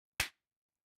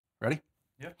Ready?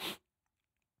 Yeah.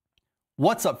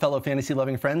 What's up, fellow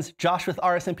fantasy-loving friends? Josh with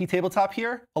RSMP Tabletop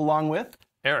here, along with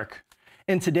Eric.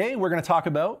 And today we're going to talk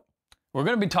about... We're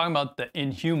going to be talking about the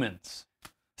Inhumans.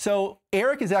 So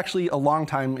Eric is actually a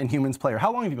long-time Inhumans player.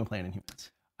 How long have you been playing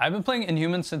Inhumans? I've been playing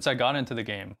Inhumans since I got into the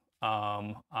game.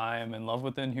 I am in love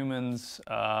with the Inhumans.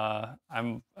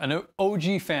 I'm an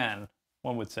OG fan,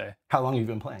 one would say. How long have you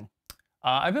been playing?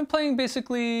 I've been playing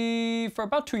basically for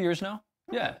about 2 years now.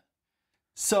 Yeah.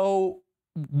 So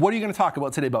what are you going to talk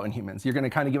about today about Inhumans? You're going to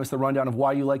kind of give us the rundown of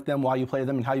why you like them, why you play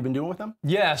them, and how you've been doing with them?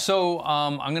 Yeah, so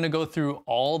I'm going to go through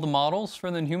all the models for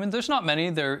the Inhumans. There's not many.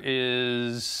 There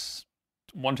is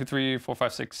 1, 2, 3, 4,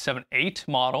 5, 6, 7, 8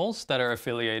 models that are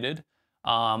affiliated.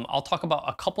 I'll talk about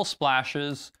a couple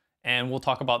splashes, and we'll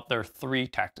talk about their 3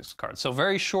 tactics cards. So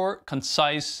very short,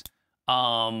 concise.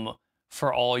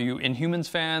 For all you Inhumans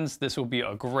fans, this will be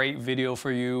a great video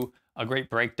for you, a great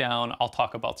breakdown. I'll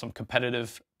talk about some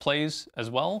competitive plays as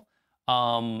well.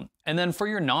 And then for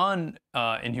your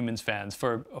non-Inhumans fans,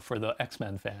 for the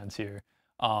X-Men fans here,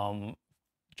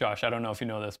 Josh, I don't know if you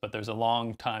know this, but there's a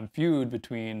long time feud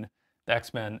between the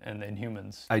X-Men and the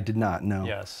Inhumans. I did not know.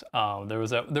 Yes, there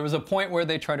was a point where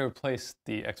they tried to replace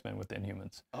the X-Men with the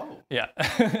Inhumans. Oh. Yeah,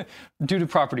 due to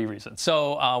property reasons.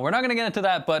 So we're not going to get into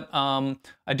that, but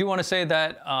I do want to say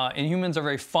that Inhumans are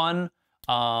very fun.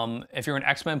 If you're an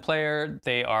X-Men player,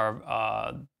 they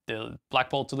are the Black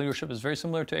Bolt's leadership is very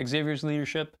similar to Xavier's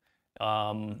leadership.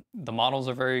 The models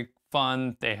are very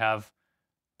fun. Their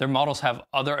models have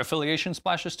other affiliation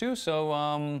splashes too.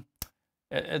 So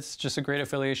it's just a great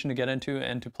affiliation to get into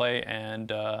and to play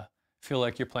and feel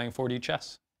like you're playing 4D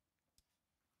chess.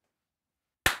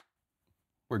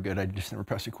 We're good. I just never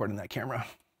pressed record on that camera.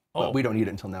 Oh. But we don't need it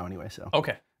until now anyway, so.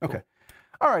 Okay. Okay. Cool.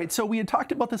 All right, so we had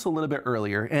talked about this a little bit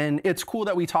earlier, and it's cool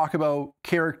that we talk about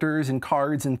characters and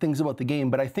cards and things about the game,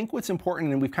 but I think what's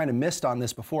important, and we've kind of missed on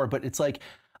this before, but it's like,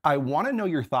 I want to know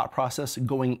your thought process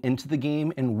going into the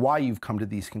game and why you've come to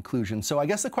these conclusions. So I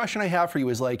guess the question I have for you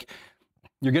is like,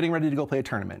 you're getting ready to go play a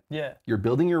tournament. Yeah. You're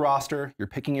building your roster, you're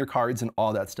picking your cards and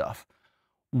all that stuff.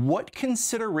 What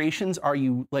considerations are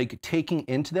you like taking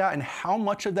into that, and how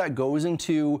much of that goes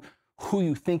into who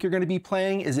you think you're going to be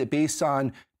playing? Is it based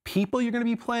on people you're going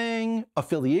to be playing,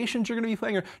 affiliations you're going to be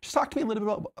playing, or just talk to me a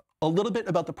little bit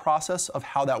about the process of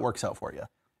how that works out for you?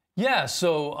 Yeah,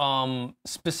 so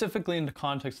specifically in the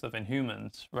context of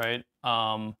Inhumans, right?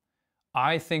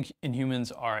 I think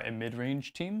Inhumans are a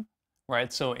mid-range team,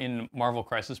 right? So in Marvel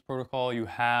Crisis Protocol, you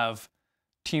have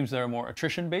teams that are more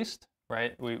attrition-based,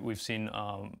 right? We've seen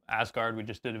Asgard. We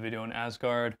just did a video on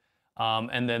Asgard.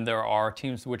 And then there are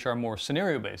teams which are more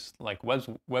scenario-based, like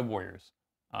Web Warriors,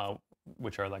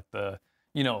 which are like the,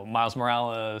 Miles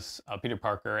Morales, Peter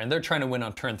Parker, and they're trying to win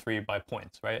on turn 3 by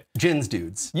points, right? Jins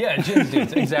dudes. Yeah, Jins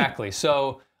dudes, exactly.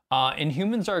 So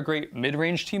Inhumans are a great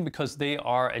mid-range team because they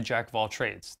are a jack of all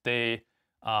trades. They,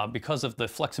 because of the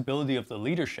flexibility of the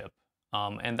leadership,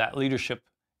 and that leadership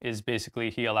is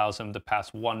basically, he allows them to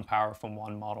pass 1 power from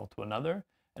one model to another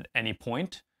at any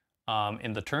point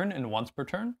in the turn, and once per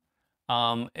turn.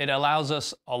 It allows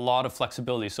us a lot of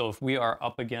flexibility. So if we are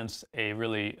up against a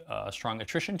really strong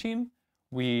attrition team,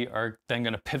 we are then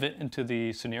going to pivot into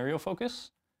the scenario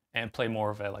focus and play more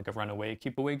of a runaway,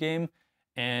 keep away game.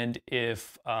 And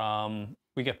if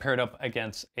we get paired up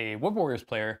against a Web Warriors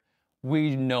player,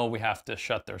 we know we have to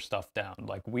shut their stuff down.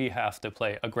 Like, we have to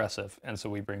play aggressive, and so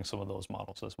we bring some of those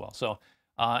models as well. So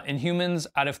Inhumans,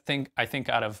 I think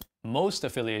out of most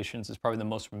affiliations, is probably the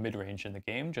most mid-range in the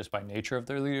game, just by nature of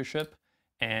their leadership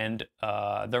and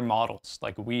their models.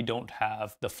 Like, we don't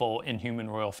have the full Inhuman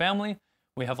royal family.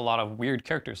 We have a lot of weird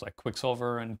characters like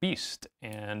Quicksilver and Beast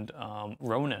and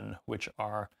Ronan, which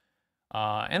are,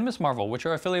 and Miss Marvel, which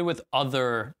are affiliated with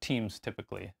other teams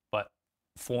typically, but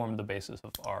form the basis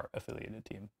of our affiliated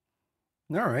team.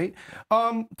 All right.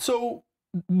 So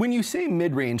when you say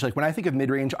mid-range, like when I think of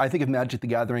mid-range, I think of Magic the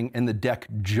Gathering and the deck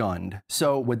Jund.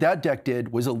 So what that deck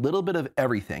did was a little bit of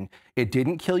everything. It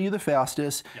didn't kill you the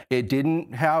fastest. Yeah. It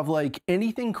didn't have like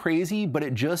anything crazy, but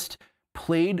it just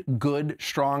played good,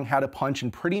 strong, had a punch,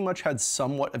 and pretty much had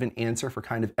somewhat of an answer for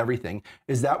kind of everything.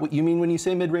 Is that what you mean when you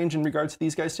say mid-range in regards to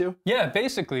these guys too? Yeah,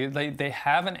 basically, they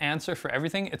have an answer for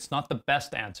everything. It's not the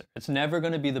best answer. It's never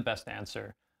going to be the best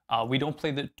answer. We don't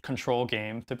play the control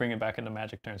game, to bring it back into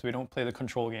Magic terms. We don't play the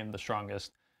control game the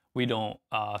strongest. We don't,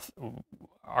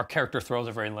 our character throws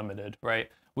are very limited, right?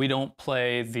 We don't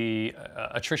play the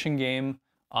attrition game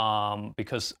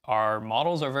because our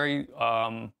models are very,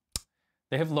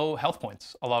 they have low health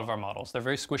points, a lot of our models. They're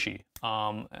very squishy.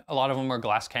 A lot of them are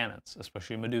glass cannons,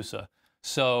 especially Medusa.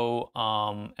 So,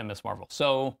 and Miss Marvel.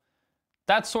 So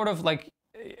that's sort of like,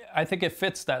 I think it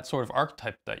fits that sort of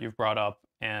archetype that you've brought up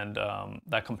and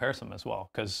that comparison as well,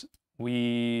 because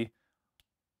we're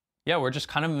just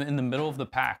kind of in the middle of the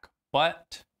pack,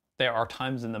 but there are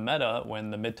times in the meta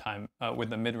when the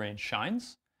mid-range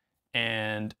shines,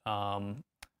 and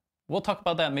we'll talk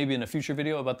about that maybe in a future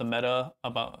video about the meta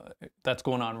that's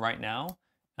going on right now,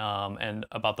 and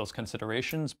about those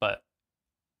considerations. But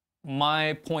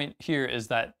my point here is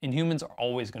that Inhumans are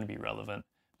always going to be relevant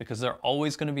because they're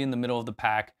always going to be in the middle of the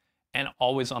pack and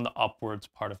always on the upwards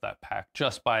part of that pack,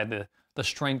 just by the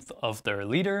strength of their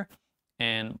leader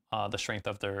and the strength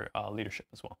of their leadership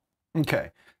as well. Okay,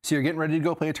 so you're getting ready to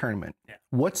go play a tournament. Yeah.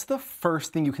 What's the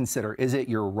first thing you consider? Is it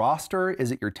your roster?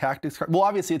 Is it your tactics? Well,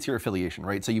 obviously it's your affiliation,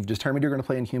 right? So you've determined you're going to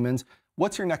play Inhumans.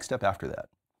 What's your next step after that?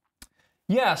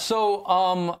 Yeah,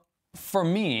 so for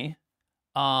me,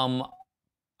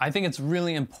 I think it's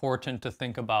really important to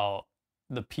think about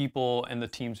the people and the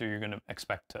teams that you're going to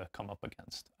expect to come up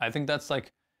against. I think that's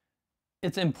like,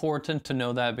 it's important to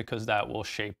know that because that will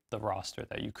shape the roster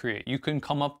that you create. You can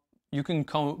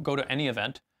go to any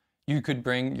event. You could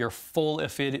bring your full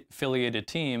affiliated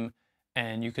team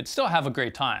and you could still have a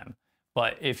great time.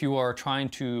 But if you are trying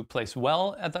to place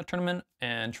well at that tournament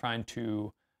and trying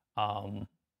to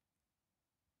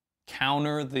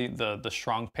counter the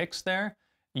strong picks there,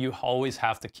 you always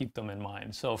have to keep them in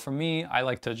mind. So for me, I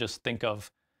like to just think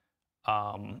of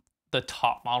the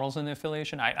top models in the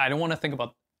affiliation. I don't want to think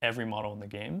about every model in the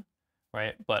game,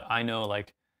 right? But I know,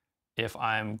 like, if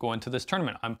I'm going to this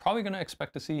tournament, I'm probably going to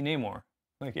expect to see Namor,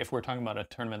 like if we're talking about a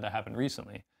tournament that happened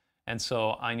recently. And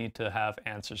so I need to have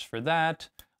answers for that.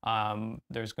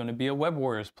 There's going to be a Web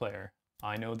Warriors player.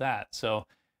 I know that. So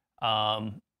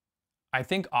I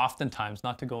think oftentimes,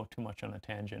 not to go too much on a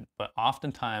tangent, but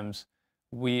oftentimes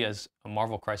we as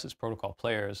Marvel Crisis Protocol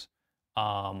players,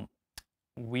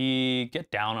 we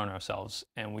get down on ourselves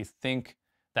and we think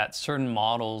that certain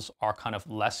models are kind of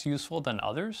less useful than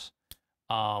others,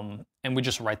 and we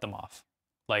just write them off.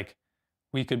 Like,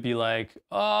 we could be like,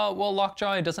 oh, well,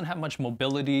 Lockjaw, he doesn't have much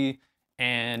mobility,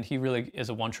 and he really is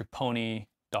a one-trick pony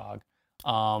dog.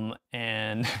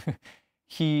 And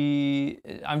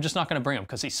I'm just not going to bring him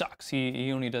because he sucks.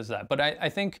 He only does that. But I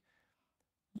think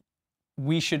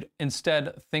we should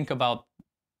instead think about,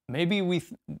 maybe we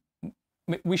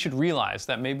should realize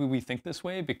that maybe we think this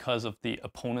way because of the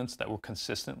opponents that we're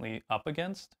consistently up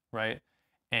against, right?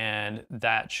 And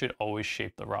that should always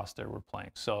shape the roster we're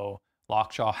playing. So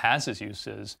Lockjaw has his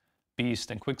uses, Beast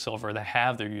and Quicksilver, they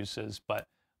have their uses, but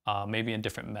maybe in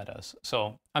different metas.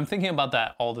 So I'm thinking about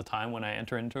that all the time when I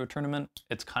enter into a tournament.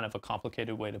 It's kind of a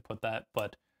complicated way to put that,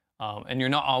 but and you're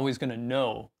not always going to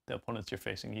know the opponents you're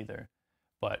facing either,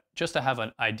 but just to have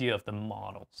an idea of the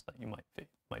models that you might be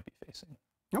facing.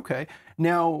 Okay.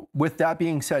 Now, with that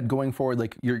being said, going forward,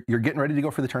 like you're getting ready to go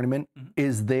for the tournament,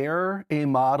 is there a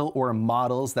model or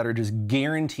models that are just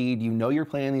guaranteed, you know you're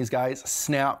playing these guys,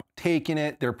 snap, taking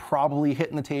it, they're probably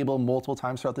hitting the table multiple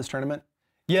times throughout this tournament?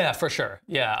 Yeah, for sure.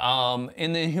 Yeah.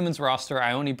 In the Inhumans roster,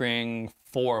 I only bring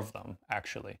 4 of them,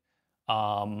 actually.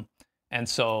 And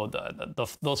so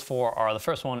those 4 are, the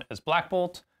first one is Black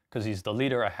Bolt, because he's the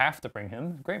leader. I have to bring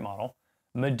him. Great model.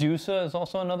 Medusa is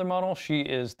also another model. She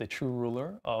is the true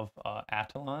ruler of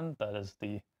Attilan. That is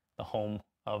the home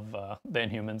of the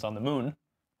Inhumans on the moon.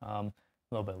 A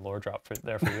little bit of lore drop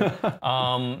there for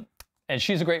you. And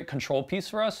she's a great control piece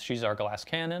for us. She's our glass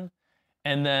cannon.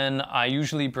 And then I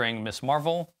usually bring Miss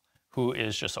Marvel, who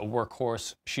is just a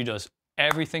workhorse. She does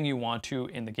everything you want to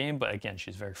in the game, but again,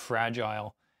 she's very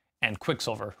fragile. And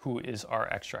Quicksilver, who is our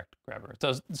extract grabber.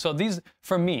 So these,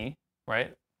 for me,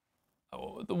 right?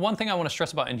 The one thing I want to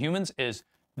stress about Inhumans is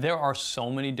there are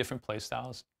so many different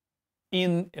playstyles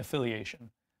in affiliation,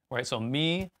 right? So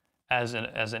me, as an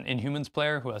Inhumans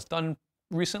player who has done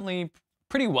recently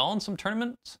pretty well in some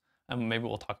tournaments, and maybe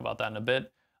we'll talk about that in a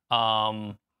bit,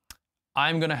 I'm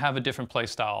going to have a different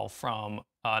playstyle from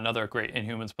another great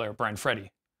Inhumans player, Brian Freddy,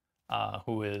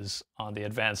 who is on the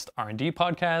Advanced R&D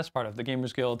podcast, part of the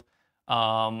Gamers Guild.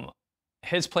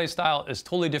 His play style is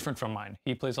totally different from mine.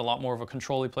 He plays a lot more of a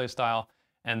control-y play style.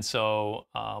 And so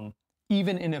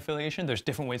even in affiliation, there's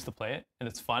different ways to play it, and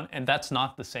it's fun. And that's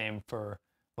not the same for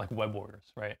like Web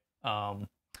Warriors, right?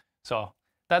 So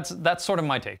that's sort of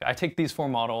my take. I take these 4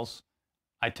 models.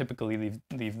 I typically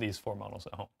leave these 4 models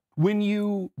at home. When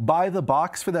you buy the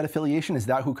box for that affiliation, is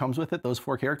that who comes with it, those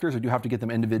 4 characters, or do you have to get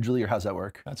them individually, or how's that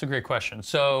work? That's a great question.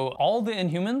 So all the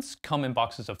Inhumans come in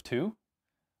boxes of 2.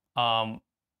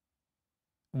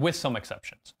 With some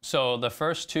exceptions. So the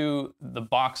first 2, the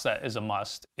box that is a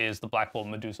must is the Black Bolt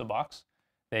Medusa box.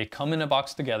 They come in a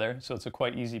box together, so it's a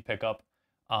quite easy pickup.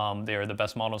 They are the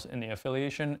best models in the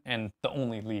affiliation and the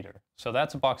only leader. So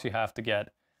that's a box you have to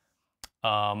get.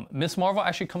 Miss Marvel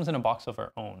actually comes in a box of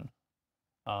her own.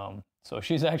 So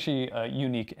she's actually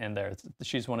unique in there.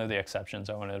 She's one of the exceptions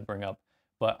I wanted to bring up.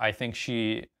 But I think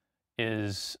she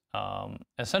is an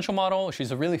essential model.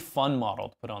 She's a really fun model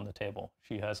to put on the table.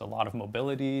 She has a lot of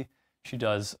mobility. She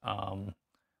does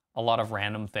a lot of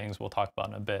random things we'll talk about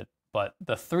in a bit. But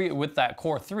with that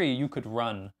core 3, you could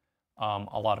run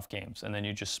a lot of games, and then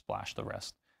you just splash the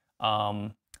rest.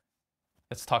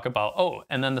 Let's talk about,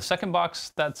 and then the second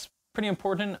box that's pretty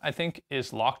important, I think,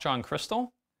 is Lockjaw and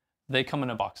Crystal. They come in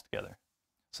a box together.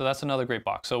 So that's another great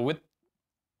box. So with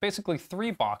basically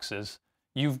 3 boxes,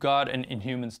 you've got an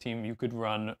Inhumans team you could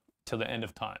run till the end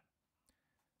of time.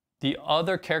 The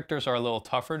other characters are a little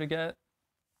tougher to get.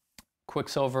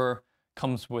 Quicksilver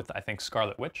comes with, I think,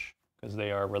 Scarlet Witch, because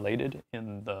they are related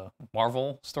in the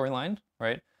Marvel storyline,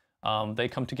 right? They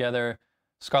come together.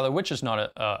 Scarlet Witch is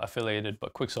not affiliated,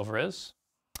 but Quicksilver is.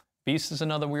 Beast is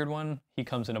another weird one. He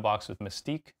comes in a box with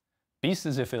Mystique. Beast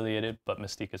is affiliated, but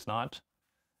Mystique is not.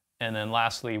 And then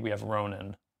lastly, we have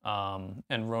Ronan,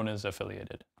 and Ronan is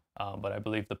affiliated. But I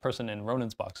believe the person in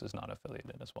Ronan's box is not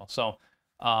affiliated as well. So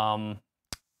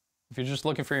if you're just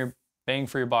looking for your bang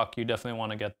for your buck, you definitely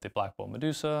want to get the Black Bolt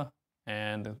Medusa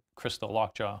and the Crystal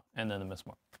Lockjaw, and then the Miss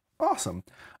Marvel. Awesome.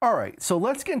 All right, so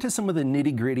let's get into some of the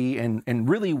nitty gritty and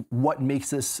really what makes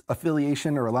this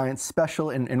affiliation or alliance special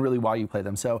and really why you play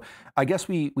them. So I guess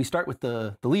we start with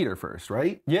the leader first,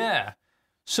 right? Yeah.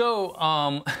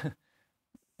 So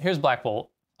here's Black Bolt.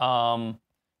 To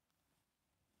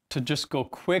just go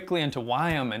quickly into why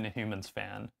I'm an Inhumans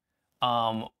fan.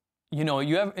 You know,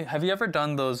 have you ever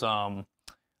done those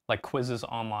like quizzes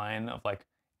online of like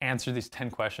answer these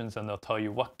 10 questions and they'll tell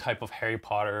you what type of Harry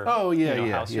Potter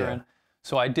house you're in?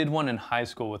 So I did one in high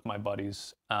school with my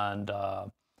buddies, and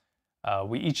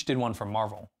we each did one for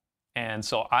Marvel. And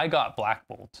so I got Black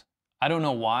Bolt. I don't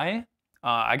know why.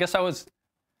 I guess I was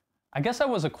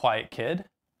a quiet kid,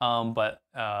 but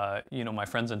you know, my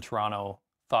friends in Toronto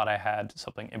thought I had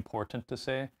something important to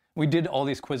say. We did all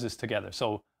these quizzes together,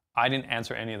 so I didn't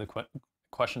answer any of the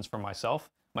questions for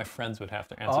myself. My friends would have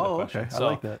to answer the questions. Okay. So I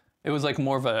like that. it was like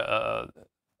more of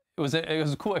it was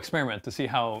a cool experiment to see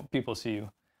how people see you.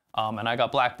 And I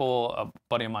got Black Bolt. A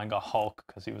buddy of mine got Hulk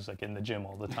because he was like in the gym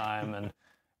all the time,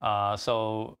 and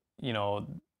so you know,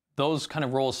 those kind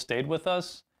of roles stayed with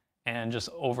us, and just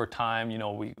over time, you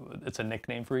know, it's a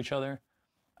nickname for each other.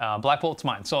 Black Bolt's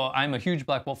mine. So I'm a huge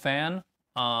Black Bolt fan.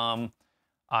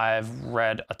 I've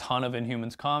read a ton of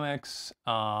Inhumans comics.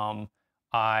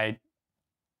 I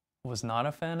was not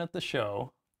a fan of the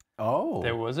show. Oh.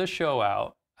 There was a show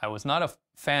out. I was not a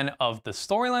fan of the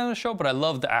storyline of the show, but I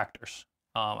love the actors.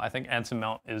 I think Anson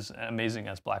Mount is amazing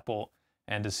as Black Bolt,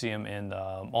 and to see him in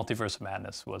Multiverse of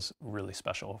Madness was really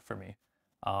special for me.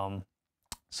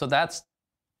 So that's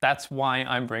why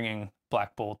I'm bringing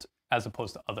Black Bolt as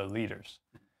opposed to other leaders.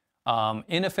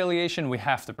 In affiliation, we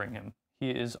have to bring him. He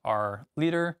is our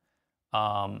leader.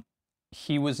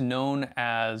 He was known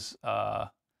as a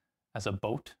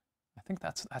boat. I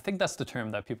think that's the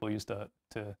term that people used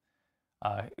to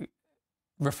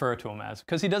refer to him as,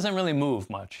 because he doesn't really move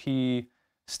much. He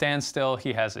stands still.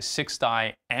 He has a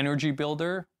 6-die energy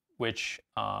builder, which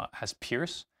has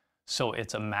Pierce, so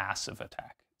it's a massive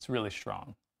attack. It's really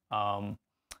strong.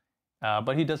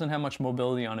 But he doesn't have much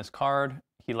mobility on his card.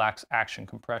 He lacks action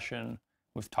compression.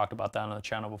 We've talked about that on the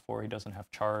channel before. He doesn't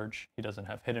have charge. He doesn't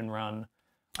have hit and run.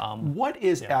 What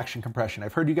is action compression?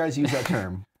 I've heard you guys use that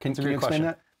term. Can you explain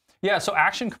that? Yeah, so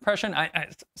action compression,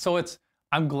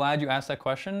 I'm glad you asked that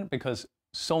question, because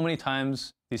so many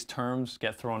times these terms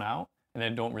get thrown out and they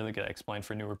don't really get explained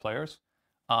for newer players.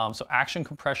 So action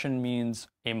compression means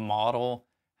a model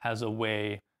has a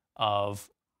way of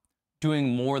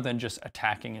doing more than just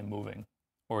attacking and moving,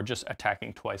 or just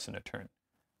attacking twice in a turn.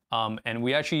 And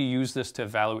we actually use this to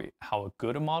evaluate how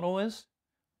good a model is.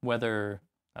 Whether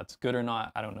that's good or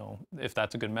not, I don't know if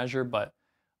that's a good measure, but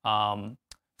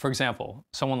for example,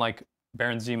 someone like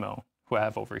Baron Zemo, who I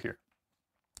have over here.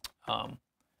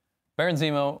 Baron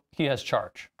Zemo, he has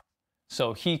charge.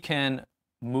 So he can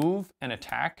move and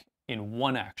attack in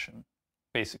one action,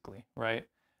 basically, right?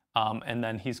 And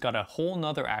then he's got a whole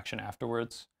nother action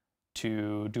afterwards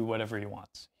to do whatever he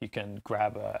wants. He can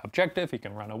grab an objective, he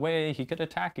can run away, he could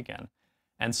attack again.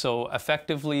 And so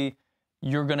effectively,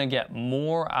 you're gonna get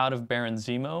more out of Baron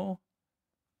Zemo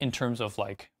in terms of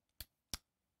like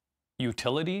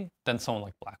utility than someone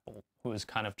like Black Bolt, who is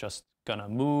kind of just gonna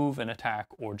move and attack,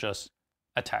 or just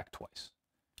attack twice.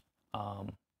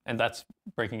 And that's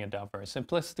breaking it down very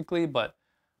simplistically, but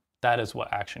that is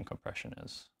what action compression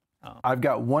is. I've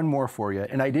got one more for you,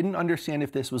 and I didn't understand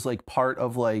if this was like part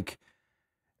of like,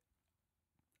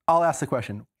 I'll ask the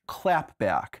question,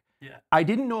 clapback. Yeah. I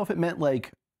didn't know if it meant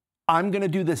like, I'm going to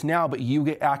do this now, but you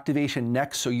get activation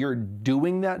next, so you're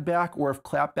doing that back, or if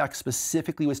clapback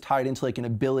specifically was tied into like an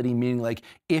ability, meaning like,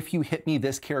 if you hit me,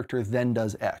 this character then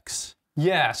does X.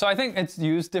 Yeah, so I think it's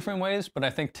used different ways, but I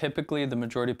think typically the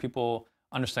majority of people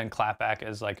understand clapback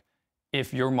as like,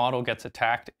 if your model gets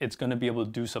attacked, it's going to be able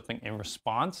to do something in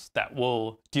response that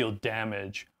will deal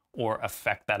damage or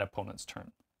affect that opponent's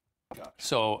turn. Gotcha.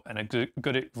 So a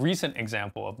good recent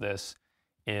example of this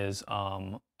is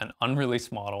an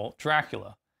unreleased model,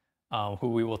 Dracula, who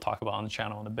we will talk about on the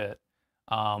channel in a bit.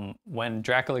 When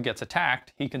Dracula gets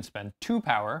attacked, he can spend 2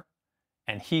 power,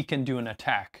 and he can do an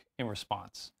attack in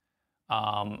response.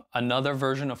 Another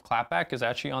version of clapback is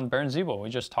actually on Baron Zebo. We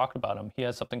just talked about him. He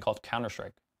has something called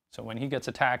Counterstrike. So when he gets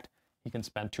attacked, he can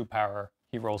spend 2 power,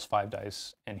 he rolls 5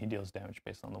 dice, and he deals damage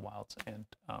based on the wilds and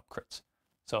crits.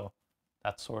 So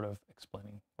that's sort of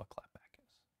explaining what clapback is.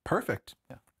 Perfect.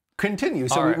 Yeah. Continue.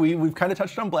 So right. we've kind of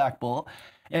touched on Black Bolt,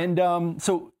 and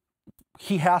so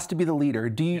he has to be the leader.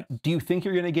 Do you think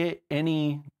you're going to get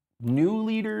any new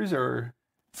leaders or?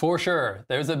 For sure.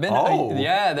 There's been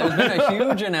there's been a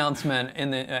huge announcement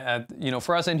in the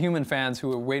for us Inhuman fans who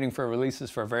were waiting for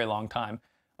releases for a very long time.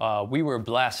 We were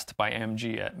blessed by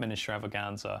AMG at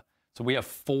Ministravaganza. So we have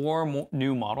 4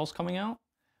 new models coming out.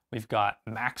 We've got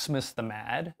Maximus the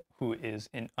Mad, who is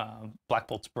in Black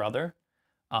Bolt's brother.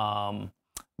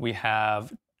 We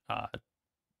have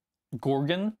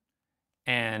Gorgon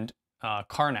and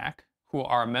Karnak, who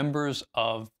are members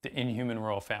of the Inhuman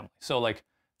royal family. So like,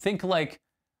 think like,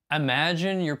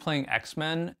 imagine you're playing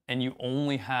X-Men and you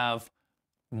only have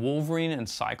Wolverine and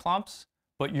Cyclops,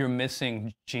 but you're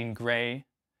missing Jean Grey,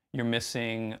 you're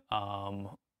missing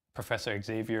Professor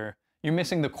Xavier, you're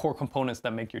missing the core components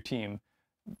that make your team.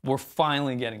 We're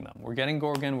finally getting them. We're getting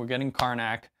Gorgon, we're getting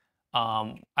Karnak.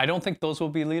 I don't think those will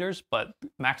be leaders, but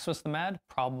Maximus the Mad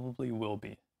probably will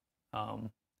be. And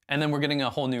then we're getting a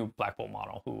whole new Black Bolt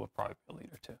model who will probably be a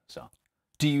leader too. So,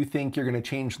 do you think you're going to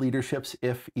change leaderships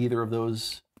if either of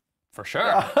those? For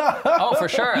sure. Oh, for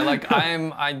sure. Like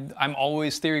I'm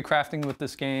always theory crafting with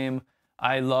this game.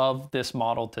 I love this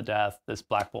model to death, this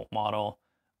Black Bolt model.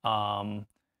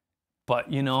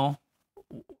 But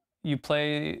you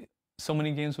play so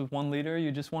many games with one leader,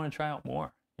 you just want to try out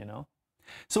more,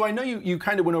 So I know you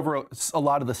kind of went over a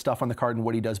lot of the stuff on the card and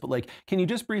what he does, but like, can you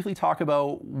just briefly talk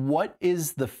about what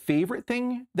is the favorite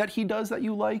thing that he does that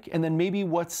you like, and then maybe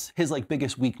what's his like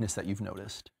biggest weakness that you've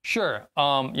noticed? Sure.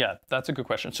 Yeah, that's a good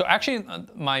question. So actually,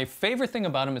 my favorite thing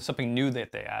about him is something new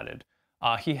that they added.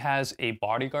 He has a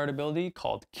bodyguard ability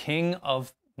called King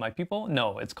of My People.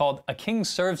 No, it's called A King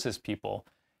Serves His People.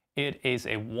 It is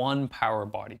a 1 power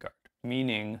bodyguard,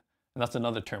 meaning, and that's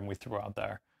another term we threw out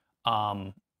there,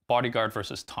 bodyguard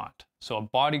versus taunt. So a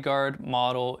bodyguard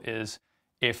model is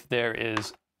if there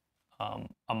is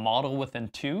a model within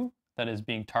 2 that is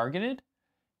being targeted,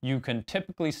 you can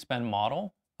typically spend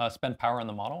power on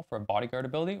the model for a bodyguard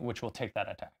ability, which will take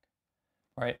that attack,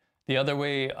 right? The other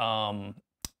way,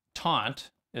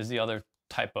 taunt is the other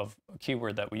type of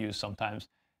keyword that we use sometimes.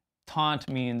 Taunt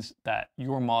means that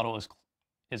your model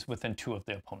is within 2 of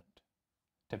the opponent,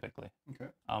 typically.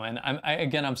 Okay. And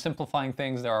I'm simplifying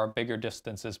things. There are bigger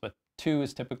distances, but 2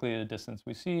 is typically the distance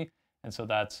we see. And so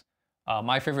that's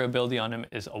my favorite ability on him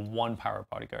is a 1 power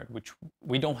bodyguard, which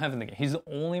we don't have in the game. He's the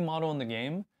only model in the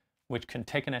game which can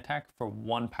take an attack for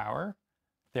 1 power.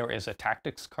 There is a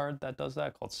tactics card that does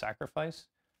that called Sacrifice,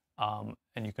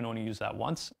 and you can only use that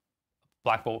once.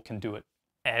 Black Bolt can do it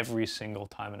every single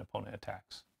time an opponent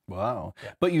attacks. Wow.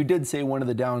 Yeah. But you did say one of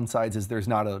the downsides is there's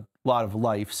not a lot of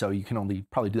life, so you can only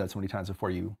probably do that so many times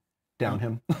before you down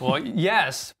him. Well,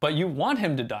 yes, but you want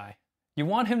him to die. You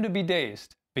want him to be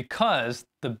dazed, because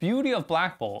the beauty of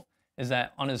Black Bolt is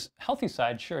that on his healthy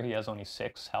side, sure, he has only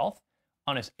 6 health.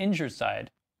 On his injured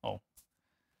side,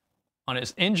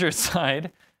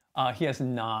 he has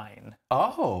 9.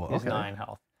 Oh, okay. He has 9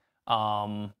 health.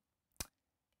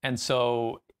 And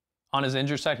so on his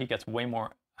injured side, he gets way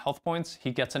more health points.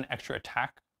 He gets an extra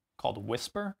attack called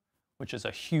Whisper, which is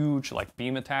a huge like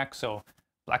beam attack. So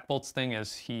Black Bolt's thing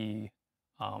is he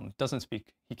doesn't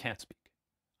speak. He can't speak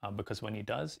because when he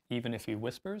does, even if he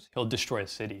whispers, he'll destroy a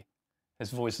city.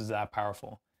 His voice is that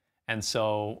powerful. And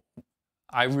so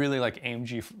I really like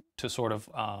AMG to sort of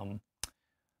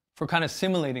for kind of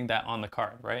simulating that on the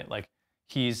card, right? Like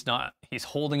he's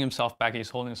holding himself back,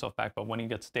 but when he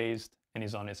gets dazed and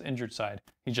he's on his injured side,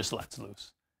 he just lets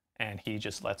loose. And he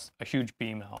just lets a huge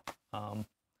beam out.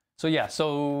 So yeah,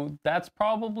 so that's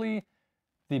probably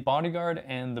the bodyguard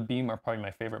and the beam are probably my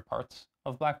favorite parts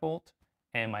of Black Bolt,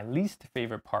 and my least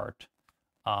favorite part,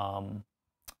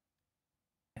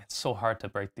 it's so hard to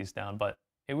break these down, but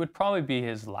it would probably be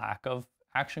his lack of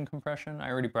action compression. I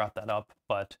already brought that up,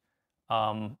 but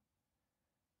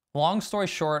long story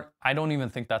short, I don't even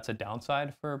think that's a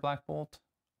downside for Black Bolt.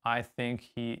 I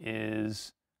think he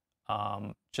is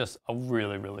just a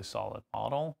really, really solid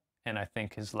model, and I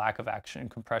think his lack of action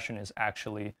compression is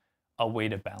actually a way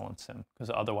to balance him, because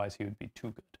otherwise he would be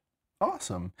too good.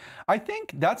 Awesome. I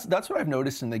think that's what I've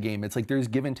noticed in the game. It's like there's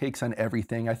give and takes on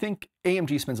everything. I think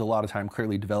AMG spends a lot of time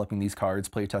clearly developing these cards,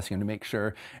 play testing them to make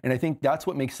sure. And I think that's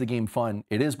what makes the game fun.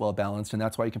 It is well balanced, and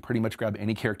that's why you can pretty much grab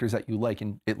any characters that you like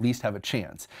and at least have a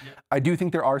chance. Yeah. I do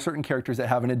think there are certain characters that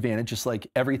have an advantage, just like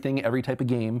everything, every type of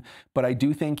game. But I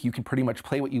do think you can pretty much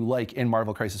play what you like in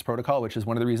Marvel Crisis Protocol, which is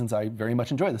one of the reasons I very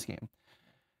much enjoy this game.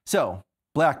 So,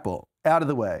 Black Bolt, out of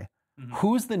the way.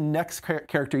 Who's the next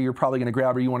character you're probably going to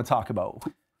grab or you want to talk about?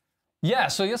 Yeah,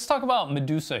 so let's talk about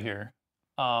Medusa here.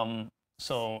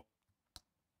 So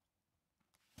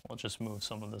we'll just move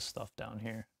some of this stuff down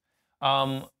here.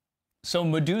 So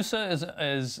Medusa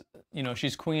is you know,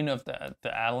 she's queen of the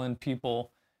Atlan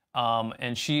people,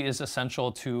 and she is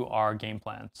essential to our game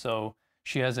plan. So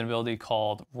she has an ability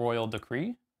called Royal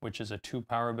Decree, which is a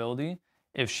 2-power ability.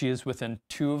 If she is within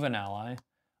 2 of an ally,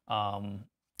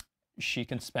 she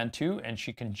can spend 2 and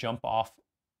she can jump off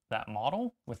that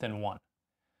model within 1.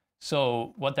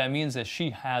 So what that means is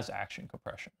she has action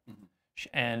compression.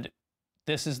 And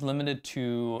this is limited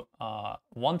to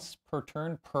once per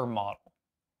turn per model,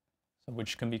 so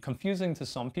which can be confusing to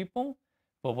some people.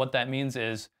 But what that means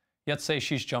is, let's say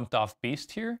she's jumped off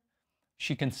Beast here.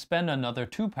 She can spend another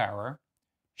 2 power.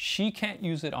 She can't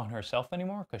use it on herself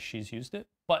anymore because she's used it,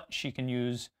 but she can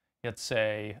use, let's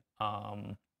say,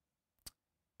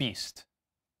 Beast.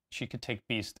 She could take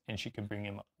Beast and she can bring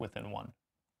him up within 1.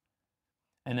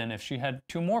 And then if she had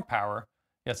 2 more power,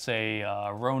 let's say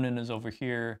Ronan is over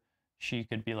here, she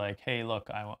could be like, hey,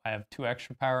 look, I have 2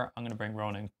 extra power. I'm going to bring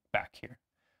Ronan back here.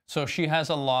 So she has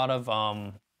a lot of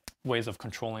ways of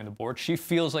controlling the board. She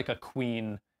feels like a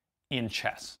queen in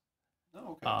chess.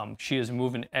 Oh, okay. She is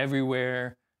moving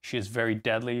everywhere. She is very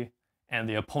deadly, and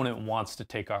the opponent wants to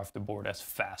take off the board as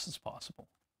fast as possible.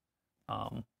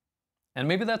 And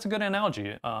maybe that's a good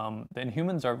analogy. The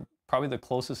Inhumans are probably the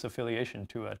closest affiliation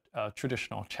to a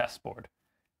traditional chessboard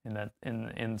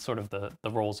in sort of the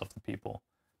roles of the people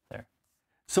there.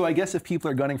 So I guess if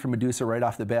people are gunning for Medusa right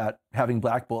off the bat, having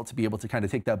Black Bolt to be able to kind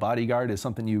of take that bodyguard is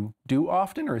something you do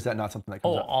often, or is that not something that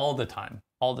comes up? All the time,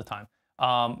 all the time.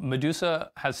 Medusa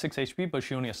has 6 HP, but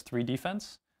she only has 3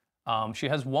 defense. She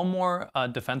has 1 more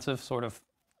defensive sort of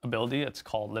ability. It's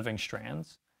called Living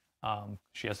Strands.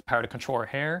 She has the power to control her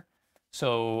hair.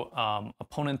 So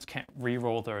opponents can't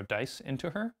re-roll their dice into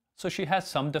her. So she has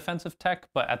some defensive tech,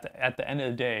 but at the end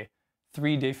of the day,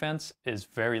 3 defense is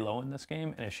very low in this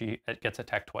game, and if she gets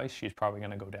attacked twice, she's probably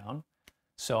going to go down.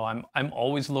 So I'm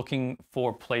always looking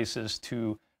for places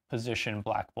to position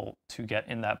Black Bolt to get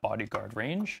in that bodyguard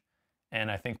range,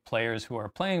 and I think players who are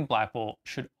playing Black Bolt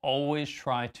should always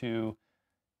try to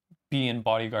be in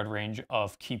bodyguard range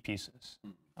of key pieces.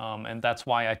 And that's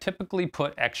why I typically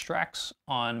put extracts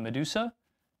on Medusa,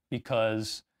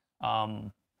 because I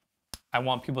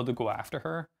want people to go after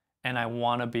her, and I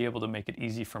want to be able to make it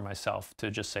easy for myself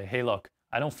to just say, hey, look,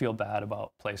 I don't feel bad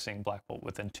about placing Black Bolt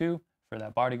within 2 for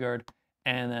that bodyguard.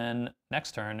 And then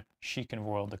next turn, she can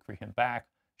Royal Decree him back.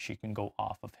 She can go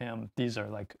off of him. These are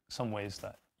like some ways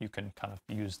that you can kind of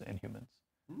use the Inhumans.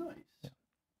 Nice.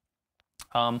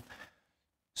 Yeah.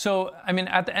 So, I mean,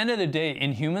 at the end of the day,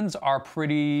 Inhumans are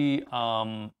pretty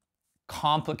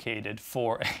complicated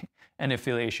for an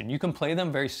affiliation. You can play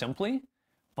them very simply,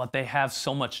 but they have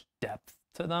so much depth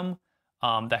to them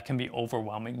that can be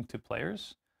overwhelming to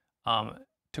players.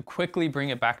 To quickly bring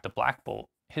it back to Black Bolt,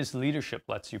 his leadership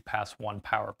lets you pass 1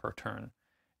 power per turn.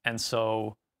 And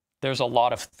so there's a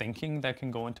lot of thinking that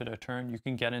can go into the turn. You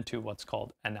can get into what's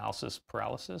called analysis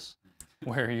paralysis,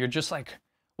 where you're just like,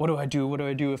 what do I do? What do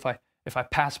I do if I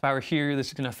pass power here? This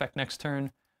is going to affect next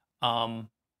turn. Some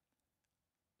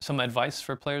advice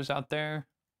for players out there: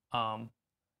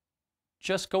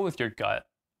 just go with your gut.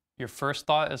 Your first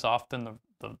thought is often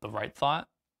the right thought,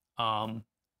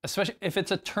 especially if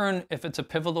it's a turn. If it's a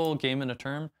pivotal game in a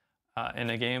turn,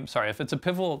 if it's a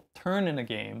pivotal turn in a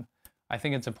game, I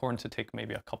think it's important to take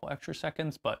maybe a couple extra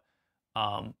seconds. But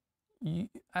at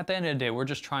the end of the day, we're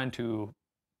just trying to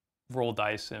roll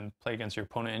dice and play against your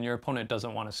opponent, and your opponent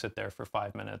doesn't want to sit there for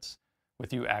 5 minutes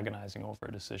with you agonizing over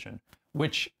a decision,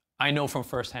 which I know from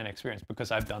firsthand experience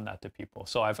because I've done that to people.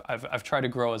 So I've tried to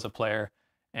grow as a player,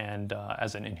 and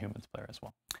as an Inhumans player as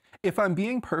well. If I'm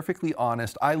being perfectly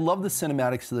honest, I love the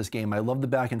cinematics to this game. I love the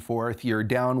back and forth. You're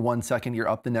down 1 second, you're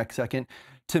up the next second.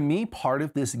 To me, part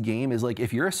of this game is like,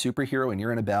 if you're a superhero and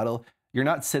you're in a battle, you're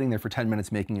not sitting there for 10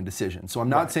 minutes making a decision. So I'm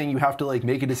not saying you have to like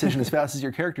make a decision as fast as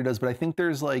your character does, but I think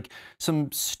there's like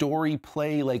some story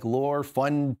play, like lore,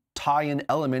 fun tie-in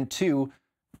element to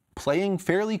playing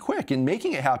fairly quick and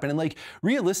making it happen. And like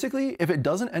realistically, if it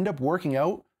doesn't end up working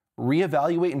out,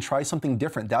 reevaluate and try something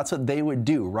different. That's what they would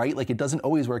do, right? Like it doesn't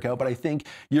always work out, but I think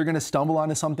you're gonna stumble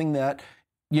onto something that,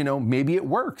 you know, maybe it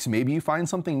works, maybe you find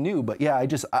something new. But yeah,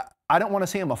 I don't wanna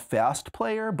say I'm a fast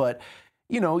player, but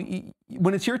you know,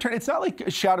 when it's your turn, it's not like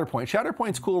Shatterpoint.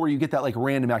 Shatterpoint's cool where you get that like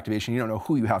random activation. You don't know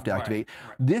who you have to activate.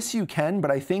 Right. This you can,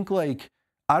 but I think like,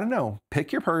 I don't know,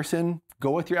 pick your person,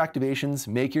 go with your activations,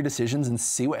 make your decisions and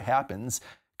see what happens.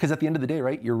 Because at the end of the day,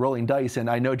 right, you're rolling dice, and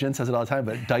I know Jen says it all the time,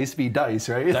 but dice be dice,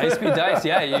 right? Dice be dice,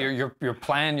 yeah. Your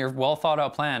plan, your well thought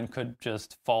out plan could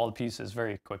just fall to pieces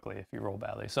very quickly if you roll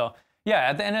badly. So yeah,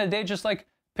 at the end of the day, just like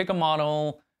pick a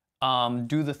model,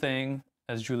 do the thing,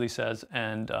 as Julie says,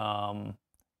 and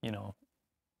you know,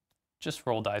 just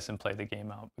roll dice and play the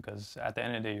game out, because at the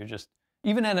end of the day, you're just,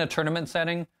 even in a tournament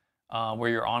setting where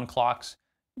you're on clocks,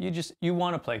 you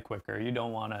want to play quicker. You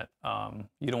don't want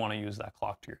to use that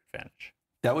clock to your advantage.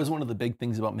 That was one of the big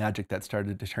things about Magic that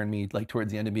started to turn me like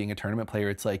towards the end of being a tournament player.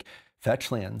 It's like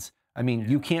fetch lands. I mean,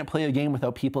 you can't play a game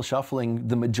without people shuffling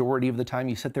the majority of the time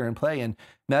you sit there and play, and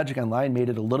Magic Online made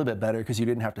it a little bit better because you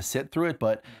didn't have to sit through it,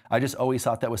 but I just always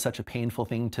thought that was such a painful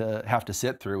thing to have to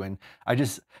sit through. And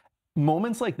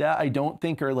moments like that, I don't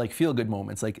think are like feel-good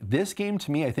moments. Like this game to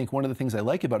me, I think one of the things I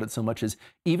like about it so much is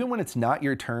even when it's not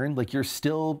your turn, like you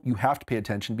have to pay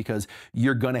attention because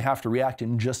you're gonna have to react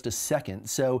in just a second.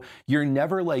 So you're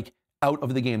never like out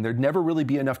of the game. There'd never really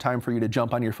be enough time for you to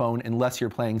jump on your phone unless you're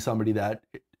playing somebody that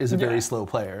is a very slow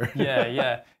player.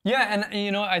 Yeah. And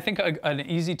you know, I think an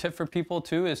easy tip for people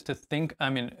too is to think, I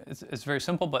mean, it's very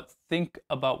simple, but think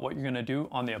about what you're gonna do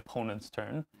on the opponent's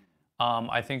turn.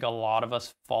 I think a lot of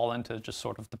us fall into just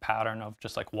sort of the pattern of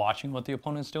just like watching what the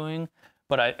opponent's doing.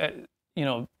 But you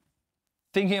know,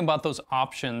 thinking about those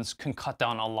options can cut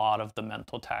down a lot of the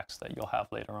mental tax that you'll have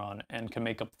later on and can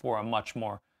make up for a much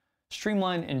more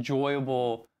streamlined,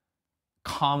 enjoyable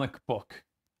comic book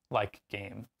like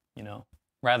game, you know,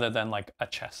 rather than like a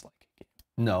chess like game.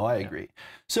 No, I agree.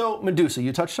 So Medusa,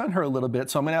 you touched on her a little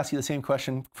bit, so I'm gonna ask you the same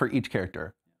question for each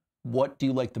character. What do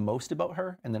you like the most about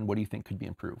her? And then what do you think could be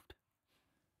improved?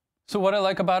 So what I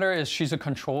like about her is she's a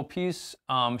control piece.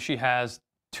 She has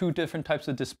 2 different types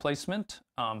of displacement.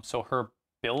 So her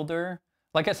builder,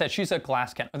 like I said, she's a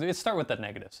glass cannon. Let's start with the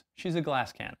negatives. She's a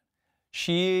glass cannon.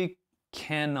 She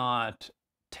cannot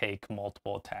take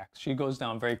multiple attacks. She goes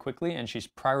down very quickly and she's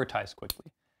prioritized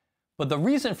quickly. But the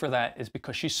reason for that is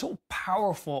because she's so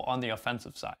powerful on the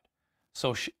offensive side.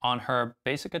 So on her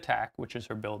basic attack, which is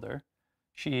her builder,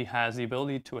 she has the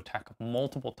ability to attack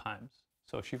multiple times.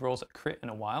 So if she rolls a crit in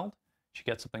a wild, she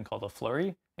gets something called a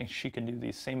flurry, and she can do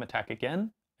the same attack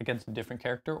again against a different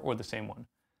character or the same one.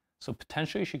 So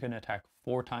potentially she can attack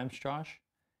 4 times, Josh,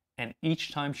 and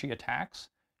each time she attacks,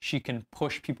 she can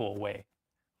push people away.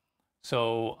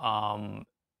 So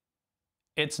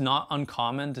it's not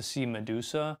uncommon to see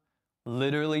Medusa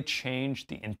literally change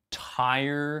the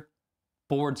entire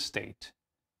board state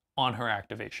on her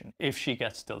activation if she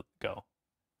gets to go.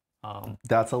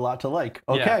 That's a lot to like.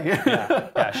 Okay.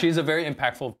 Yeah. She's a very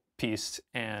impactful piece,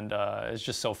 and it's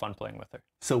just so fun playing with her.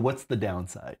 So what's the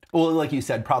downside? Well, like you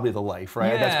said, probably the life,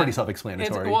 right? Yeah. That's pretty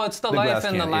self-explanatory. It's the life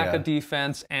and the lack of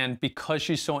defense, and because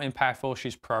she's so impactful,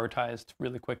 she's prioritized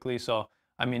really quickly. So,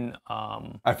 I mean...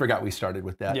 I forgot we started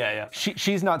with that. Yeah.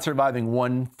 She's not surviving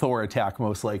one Thor attack,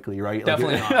 most likely, right?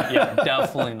 Definitely not. Yeah,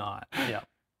 definitely not. Yeah.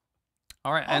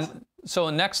 All right, awesome. And so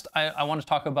next, I want to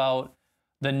talk about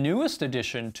the newest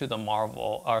addition to the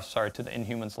to the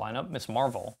Inhumans lineup, Miss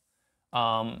Marvel.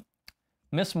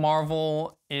 Miss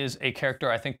Marvel is a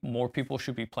character I think more people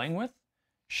should be playing with.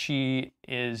 She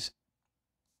is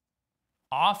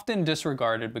often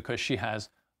disregarded because she has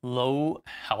low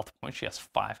health points. She has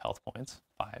 5 health points,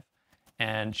 5.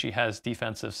 And she has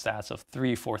defensive stats of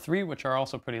 3, 4, 3, which are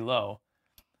also pretty low.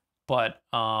 But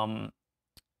I'll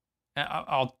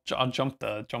jump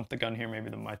the gun here.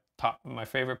 Maybe my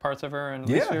favorite parts of her and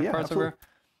least favorite parts absolutely.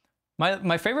 of her.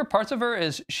 My favorite parts of her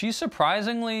is she's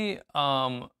surprisingly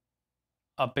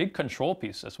a big control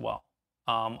piece as well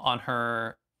on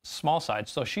her small side.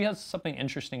 So she has something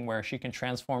interesting where she can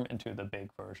transform into the big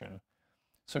version.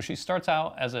 So she starts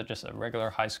out as just a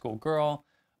regular high school girl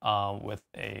with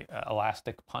a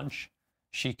elastic punch.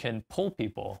 She can pull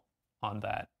people on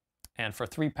that. And for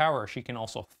 3 power, she can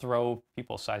also throw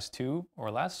people size 2 or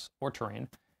less, or terrain.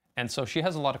 And so she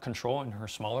has a lot of control in her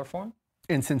smaller form.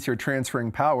 And since you're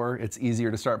transferring power, it's easier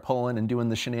to start pulling and doing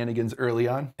the shenanigans early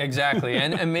on. Exactly.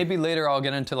 And maybe later I'll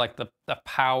get into like the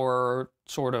power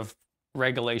sort of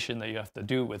regulation that you have to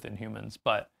do with Inhumans.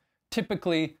 But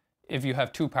typically, if you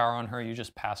have 2 power on her, you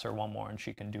just pass her 1 more and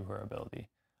she can do her ability.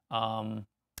 And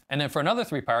then for another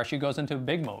 3 power, she goes into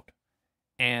big mode.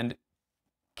 And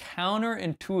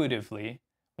counterintuitively,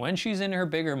 when she's in her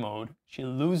bigger mode, she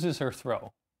loses her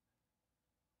throw.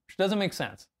 Which doesn't make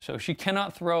sense. So she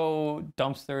cannot throw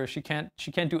dumpsters. She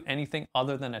can't do anything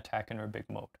other than attack in her big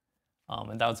mode.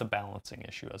 And that was a balancing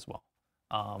issue as well.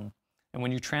 And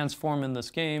when you transform in this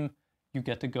game, you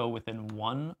get to go within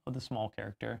 1 of the small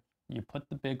character. You put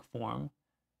the big form,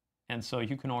 and so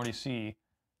you can already see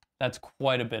that's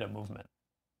quite a bit of movement,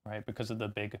 right? Because of the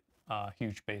big,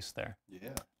 huge base there.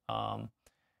 Yeah.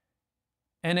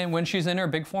 And then when she's in her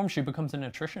big form, she becomes an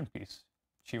attrition piece.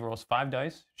 She rolls 5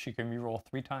 dice. She can reroll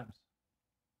 3 times.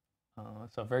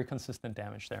 So very consistent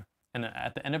damage there. And then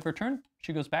at the end of her turn,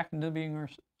 she goes back into being her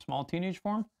small teenage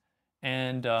form.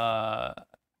 And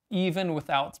even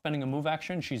without spending a move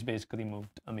action, she's basically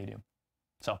moved a medium.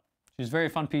 So she's a very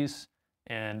fun piece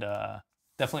and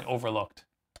definitely overlooked.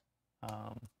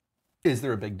 Is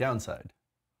there a big downside?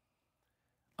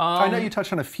 I know you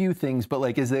touched on a few things, but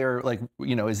like, is there like,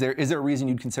 you know, is there a reason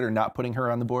you'd consider not putting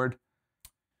her on the board?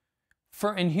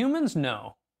 For Inhumans,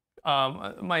 no.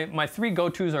 My 3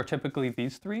 go-tos are typically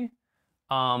these 3.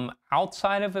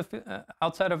 Outside of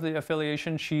the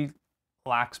affiliation, she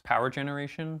lacks power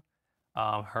generation. She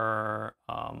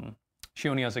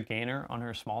only has a gainer on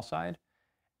her small side,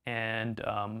 and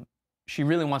she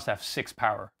really wants to have 6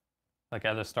 power, like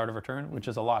at the start of her turn, which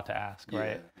is a lot to ask,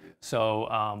 right? Yeah.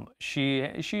 So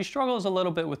she struggles a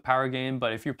little bit with power gain,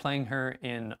 but if you're playing her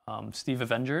in Steve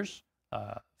Avengers,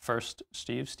 first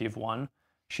Steve 1,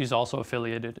 she's also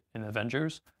affiliated in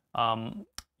Avengers.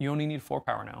 You only need 4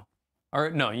 power now,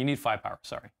 or no, you need 5 power.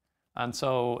 Sorry, and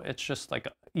so it's just like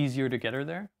easier to get her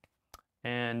there.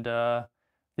 And the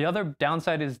other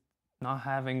downside is not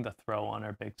having the throw on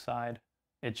her big side.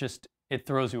 It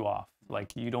throws you off.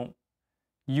 Like you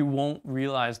won't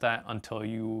realize that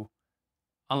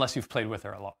unless you've played with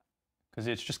her a lot, because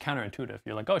it's just counterintuitive.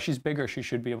 You're like, oh, she's bigger, she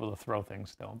should be able to throw things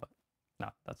still, but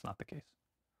no, that's not the case.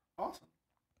 Awesome.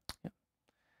 Yeah.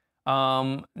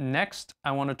 Next,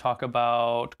 I want to talk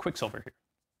about Quicksilver here.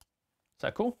 Is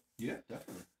that cool? Yeah,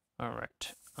 definitely. All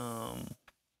right. All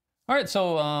right,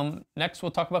 so next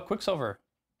we'll talk about Quicksilver.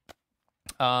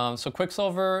 So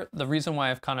Quicksilver, the reason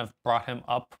why I've kind of brought him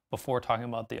up before talking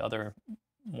about the other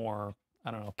more,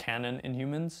 I don't know, canon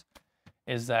Inhumans,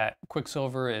 is that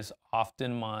Quicksilver is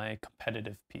often my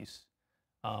competitive piece.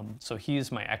 So he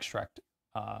is my extract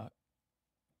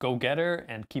go-getter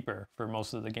and keeper for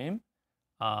most of the game.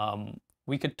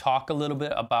 We could talk a little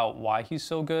bit about why he's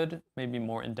so good, maybe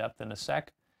more in depth in a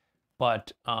sec,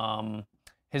 but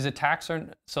his attacks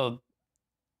are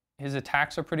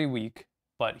pretty weak,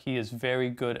 but he is very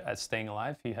good at staying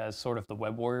alive. He has sort of the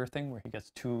Web Warrior thing where he gets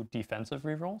 2 defensive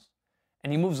rerolls,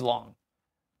 and he moves long.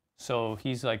 So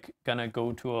he's like gonna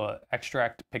go to a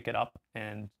extract, pick it up,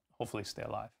 and hopefully stay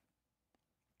alive.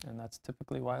 And that's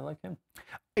typically why I like him.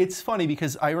 It's funny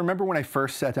because I remember when I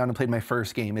first sat down and played my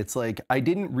first game, it's like I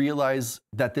didn't realize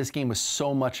that this game was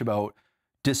so much about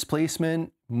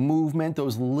displacement, movement,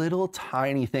 those little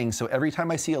tiny things. So every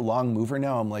time I see a long mover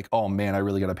now, I'm like, oh man, I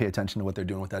really got to pay attention to what they're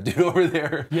doing with that dude over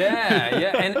there. Yeah,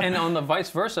 yeah. And on the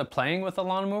vice versa, playing with a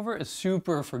long mover is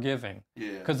super forgiving.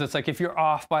 Yeah. Because it's like if you're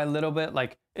off by a little bit,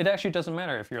 like it actually doesn't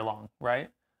matter if you're long, right?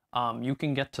 You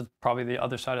can get to probably the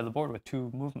other side of the board with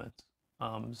 2 movements.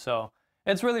 So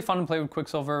it's really fun to play with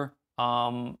Quicksilver.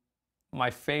 My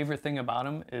favorite thing about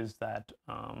him is that,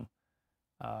 well,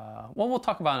 we'll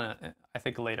talk about it, I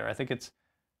think, later. I think it's,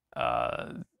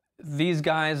 these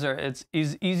guys it's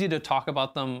easy to talk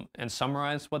about them and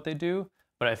summarize what they do,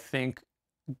 but I think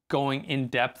going in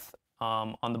depth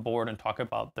on the board and talk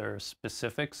about their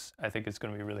specifics, I think it's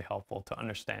going to be really helpful to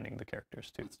understanding the characters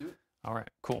too. Let's do it. All right,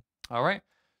 cool. All right.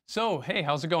 So, hey,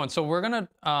 how's it going? So we're going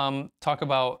to talk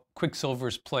about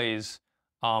Quicksilver's plays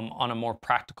on a more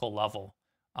practical level.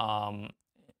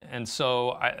 And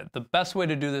so the best way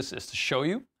to do this is to show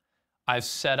you. I've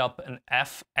set up an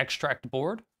F extract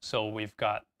board. So we've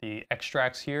got the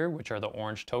extracts here, which are the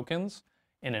orange tokens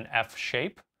in an F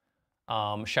shape.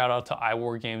 Shout out to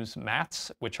Iwargame's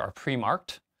mats, which are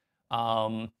pre-marked.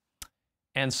 And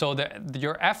so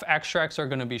your F extracts are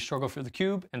going to be Struggle for the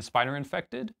Cube and Spider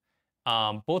Infected.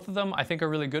 Both of them I think are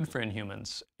really good for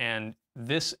Inhumans. And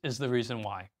this is the reason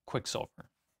why, Quicksilver.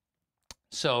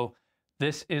 So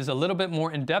This is a little bit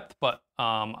more in depth, but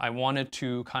I wanted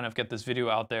to kind of get this video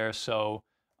out there so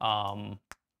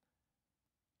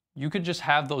you could just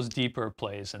have those deeper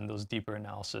plays and those deeper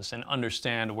analysis and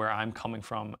understand where I'm coming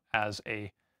from as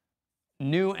a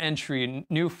new entry,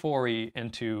 new foray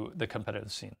into the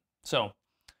competitive scene. So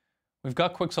we've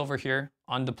got Quicksilver here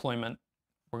on deployment.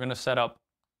 We're going to set up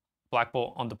Black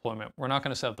Bolt on deployment. We're not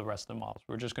going to set up the rest of the models.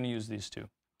 We're just going to use these two.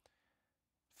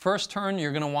 First turn,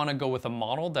 you're going to want to go with a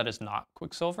model that is not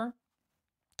Quicksilver.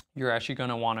 You're actually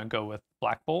going to want to go with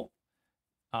Black Bolt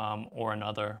or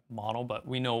another model, but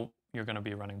we know you're going to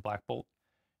be running Black Bolt.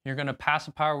 You're going to pass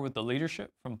a power with the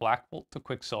leadership from Black Bolt to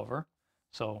Quicksilver.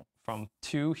 So from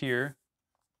 2 here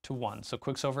to 1. So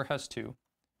Quicksilver has 2. You're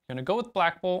going to go with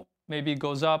Black Bolt. Maybe he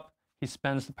goes up. He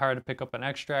spends the power to pick up an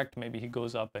extract. Maybe he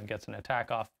goes up and gets an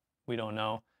attack off. We don't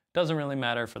know. Doesn't really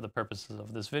matter for the purposes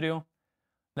of this video.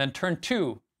 Then turn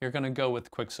 2, you're going to go with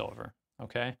Quicksilver.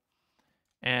 Okay?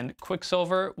 And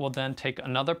Quicksilver will then take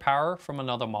another power from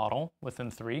another model within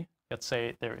 3. Let's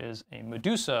say there is a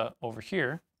Medusa over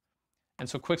here. And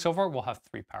so Quicksilver will have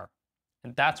 3 power.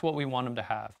 And that's what we want him to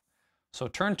have. So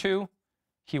turn 2,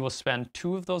 he will spend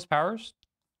 2 of those powers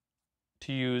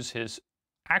to use his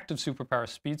active superpower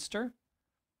Speedster.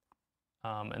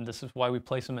 And this is why we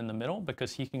place him in the middle,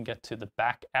 because he can get to the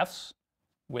back Fs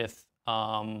with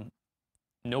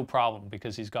no problem,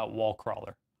 because he's got Wall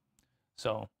Crawler.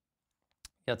 So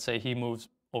let's say he moves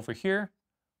over here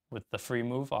with the free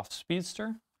move off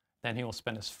Speedster. Then he will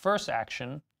spend his first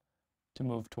action to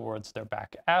move towards their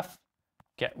back F,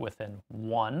 get within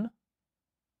 1.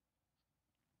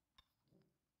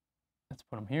 Let's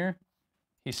put him here.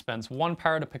 He spends 1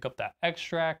 power to pick up that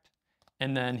extract,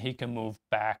 and then he can move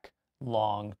back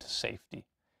long to safety.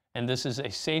 And this is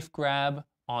a safe grab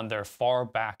on their far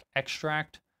back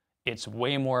extract. It's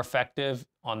way more effective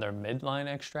on their midline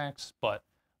extracts, but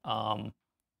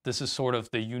this is sort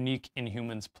of the unique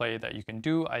Inhumans play that you can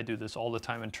do. I do this all the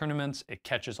time in tournaments. It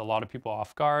catches a lot of people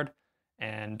off guard.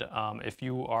 And if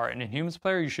you are an Inhumans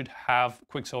player, you should have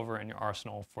Quicksilver in your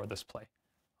arsenal for this play.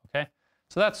 Okay,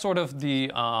 so that's sort of the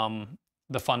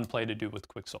fun play to do with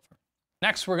Quicksilver.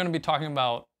 Next, we're going to be talking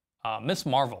about Miss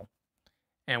Marvel.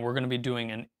 And we're going to be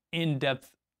doing an in-depth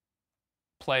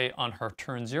play on her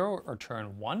turn 0 or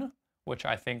turn 1, which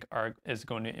I think is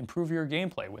going to improve your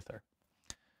gameplay with her.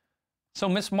 So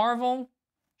Miss Marvel,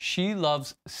 she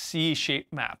loves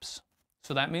C-shaped maps.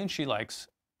 So that means she likes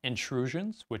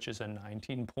Intrusions, which is a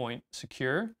 19-point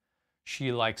secure.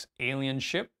 She likes Alien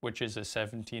Ship, which is a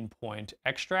 17-point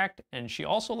extract. And she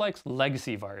also likes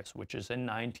Legacy Virus, which is a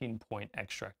 19-point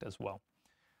extract as well.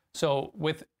 So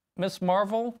with Miss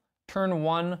Marvel, turn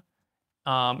 1,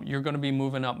 you're going to be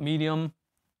moving up medium.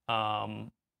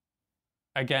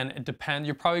 Again, it depends.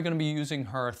 You're probably going to be using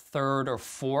her 3rd or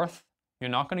 4th. You're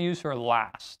not going to use her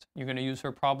last. You're going to use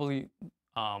her probably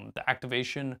the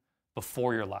activation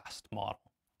before your last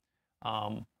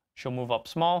model. She'll move up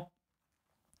small.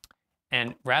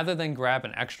 And rather than grab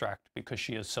an extract because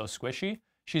she is so squishy,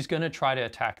 she's going to try to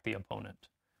attack the opponent.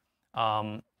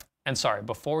 And sorry,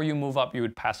 before you move up, you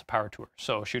would pass a power to her.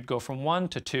 So she'd go from 1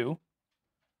 to 2.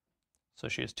 So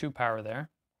she has 2 power there.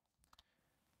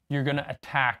 You're going to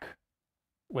attack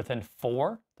within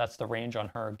 4. That's the range on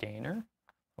her gainer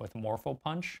with Morpho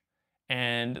Punch.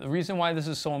 And the reason why this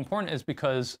is so important is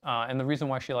because, and the reason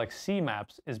why she likes C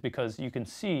maps is because you can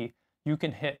see you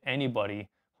can hit anybody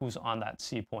who's on that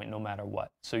C point no matter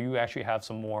what. So you actually have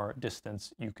some more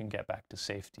distance you can get back to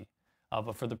safety.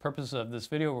 But for the purposes of this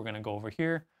video, we're going to go over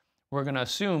here. We're going to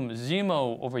assume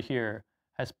Zemo over here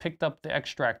has picked up the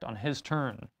extract on his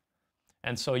turn.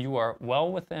 And so you are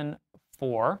well within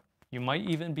 4. You might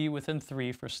even be within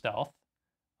 3 for stealth.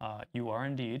 You are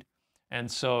indeed.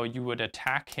 And so you would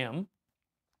attack him.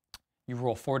 You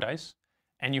roll 4 dice.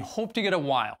 And you hope to get a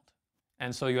wild.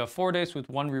 And so you have 4 dice with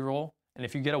 1 reroll. And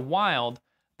if you get a wild,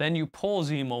 then you pull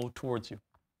Zemo towards you.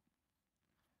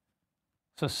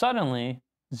 So suddenly,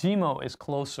 Zemo is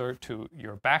closer to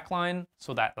your backline.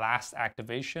 So that last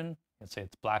activation, let's say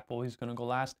it's Black Bolt, he's going to go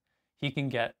last. He can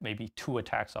get maybe 2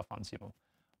 attacks off on Zemo.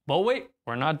 But wait,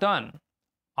 we're not done.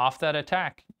 Off that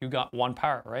attack, you got 1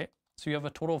 power, right? So you have a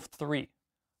total of 3.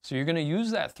 So you're going to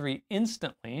use that 3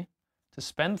 instantly to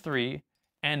spend 3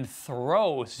 and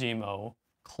throw Zemo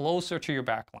closer to your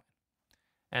backline.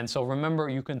 And so remember,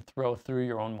 you can throw through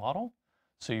your own model.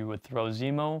 So you would throw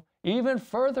Zemo even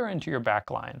further into your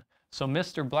backline. So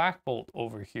Mr. Black Bolt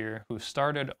over here, who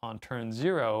started on turn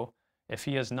 0, if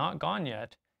he has not gone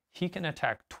yet, he can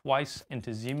attack twice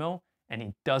into Zemo, and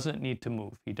he doesn't need to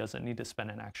move. He doesn't need to spend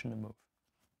an action to move.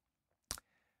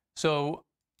 So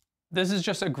this is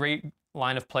just a great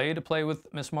line of play to play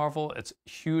with Miss Marvel. It's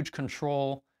huge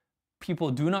control. People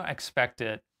do not expect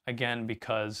it, again,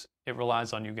 because it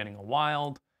relies on you getting a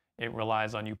wild. It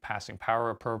relies on you passing power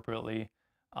appropriately.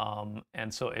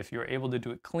 And so if you're able to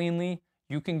do it cleanly,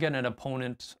 you can get an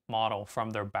opponent's model from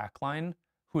their backline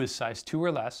who is size 2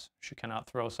 or less. She cannot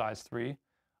throw size 3.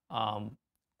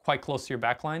 Quite close to your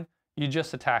backline. You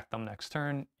just attack them next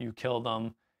turn, you kill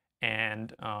them,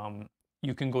 and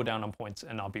you can go down on points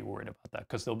and not be worried about that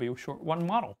because they'll be short one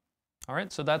model. All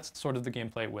right, so that's sort of the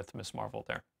gameplay with Miss Marvel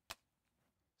there.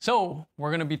 So we're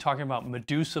going to be talking about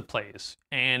Medusa plays,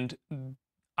 and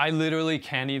I literally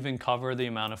can't even cover the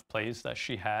amount of plays that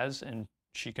she has and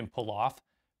she can pull off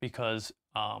because,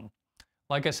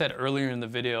 like I said earlier in the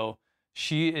video,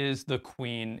 she is the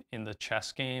queen in the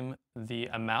chess game. The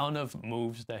amount of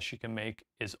moves that she can make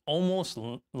is almost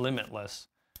limitless,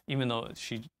 even though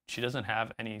she doesn't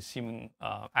have any seeming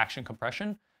action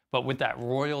compression. But with that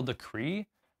royal decree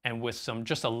and with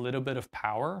just a little bit of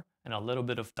power and a little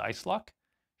bit of dice luck,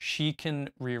 she can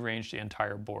rearrange the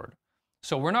entire board.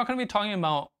 So we're not going to be talking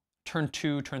about turn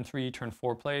 2, turn 3, turn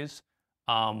 4 plays.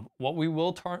 What we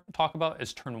will talk about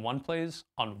is turn 1 plays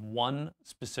on one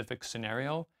specific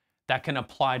scenario that can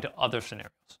apply to other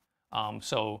scenarios.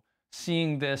 So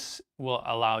seeing this will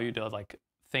allow you to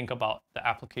think about the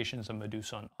applications of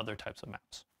Medusa on other types of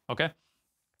maps. Okay,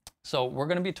 so we're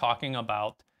going to be talking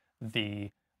about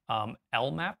the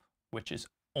L map, which is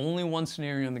only one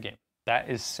scenario in the game. That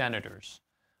is Senators.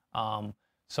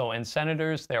 So in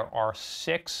Senators, there are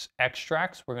 6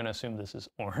 extracts. We're going to assume this is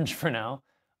orange for now.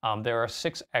 There are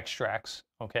 6 extracts,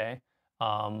 okay?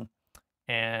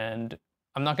 And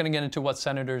I'm not going to get into what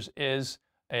Senators is.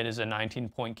 It is a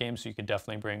 19-point game, so you could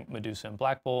definitely bring Medusa and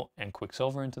Black Bolt and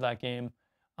Quicksilver into that game.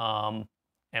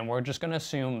 And we're just going to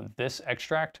assume this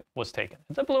extract was taken.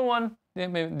 It's a blue one.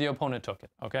 Maybe the opponent took it,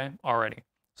 okay, already.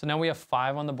 So now we have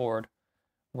 5 on the board.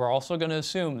 We're also going to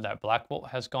assume that Black Bolt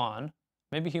has gone.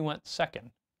 Maybe he went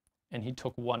second, and he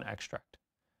took 1 extract.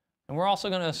 And we're also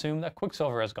going to assume that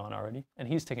Quicksilver has gone already, and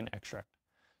he's taken an extract.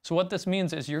 So what this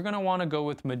means is you're going to want to go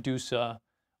with Medusa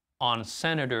on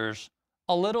Senators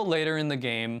a little later in the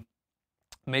game,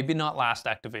 maybe not last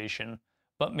activation,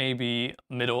 but maybe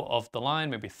middle of the line,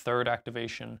 maybe 3rd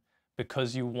activation,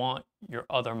 because you want your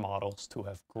other models to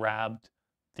have grabbed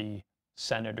the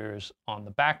Senators on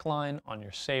the back line, on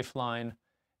your safe line,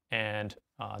 and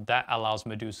that allows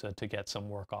Medusa to get some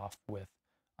work off with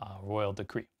Royal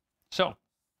Decree. So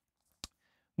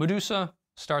Medusa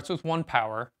starts with 1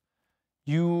 power.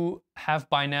 You have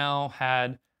by now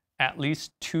had at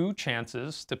least 2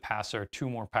 chances to pass her 2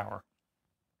 more power.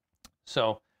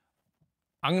 So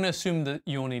I'm going to assume that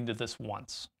you only did this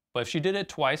once. But if she did it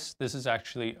twice, this is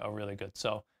actually a really good.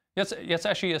 So let's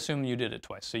actually assume you did it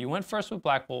twice. So you went first with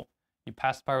Black Bolt. You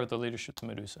passed the power with the leadership to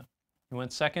Medusa. You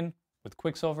went second with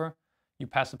Quicksilver. You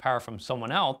passed the power from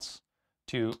someone else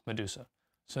to Medusa.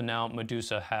 So now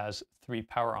Medusa has 3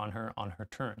 power on her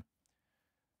turn.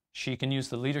 She can use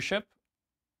the leadership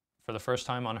for the first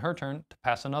time on her turn to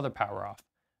pass another power off.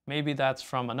 Maybe that's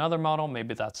from another model.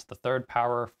 Maybe that's the 3rd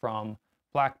power from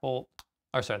Black Bolt.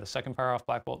 Or sorry, the 2nd power off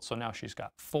Black Bolt. So now she's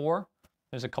got 4.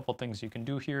 There's a couple things you can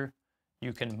do here.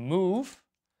 You can move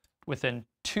within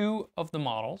 2 of the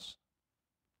models.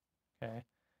 Okay.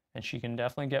 And she can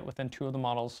definitely get within 2 of the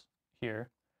models here.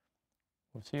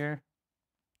 Moves here.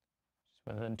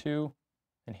 She's within 2.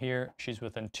 And here she's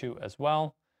within 2 as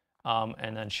well.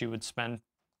 And then she would spend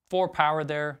 4 power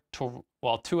there, to,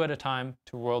 well, 2 at a time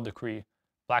to Royal Decree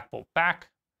Black Bolt back,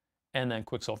 and then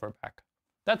Quicksilver back.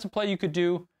 That's a play you could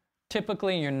do.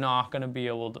 Typically, you're not going to be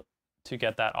able to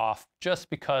get that off just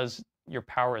because your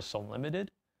power is so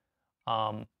limited.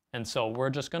 And so we're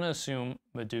just going to assume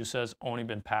Medusa has only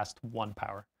been passed 1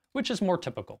 power, which is more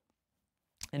typical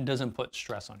and doesn't put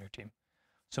stress on your team.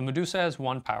 So Medusa has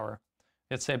 1 power.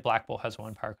 Let's say Black Bolt has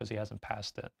 1 power because he hasn't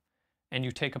passed it. And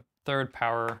you take a 3rd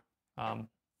power.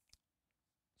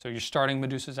 So you're starting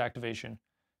Medusa's activation.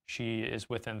 She is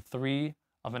within 3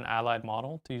 of an allied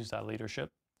model to use that leadership.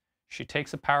 She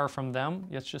takes a power from them.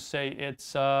 Let's just say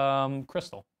it's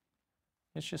Crystal.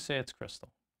 Let's just say it's Crystal.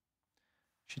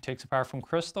 She takes a power from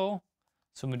Crystal.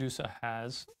 So Medusa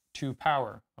has 2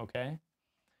 power, okay?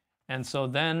 And so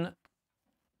then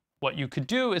what you could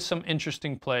do is some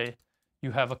interesting play.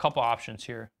 You have a couple options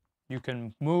here. You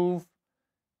can move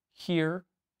here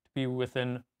to be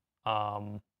within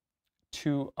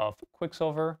 2 of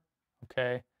Quicksilver,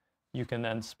 okay? You can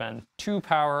then spend 2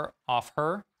 power off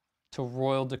her to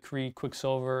Royal Decree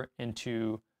Quicksilver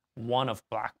into 1 of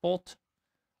Black Bolt,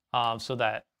 so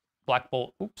that Black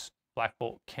Bolt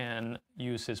can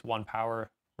use his 1 power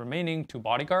remaining to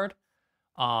bodyguard.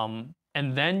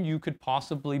 And then you could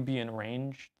possibly be in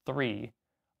range 3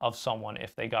 of someone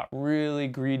if they got really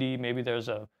greedy. Maybe there's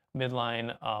a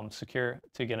midline secure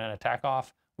to get an attack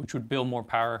off, which would build more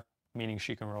power, meaning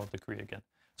she can roll the decree again.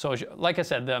 So like I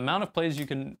said, the amount of plays you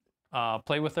can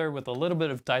play with her with a little bit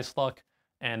of dice luck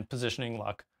and positioning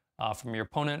luck from your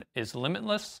opponent is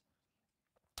limitless.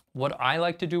 What I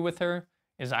like to do with her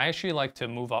is I actually like to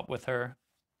move up with her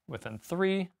within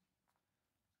 3.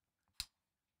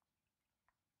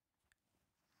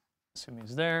 Assuming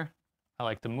he's there. I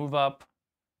like to move up,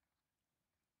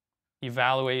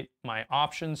 evaluate my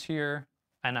options here,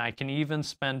 and I can even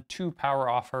spend 2 power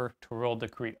off her to roll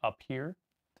decree up here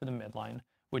to the midline,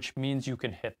 which means you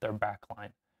can hit their back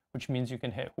line, which means you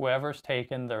can hit whoever's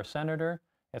taken their senator.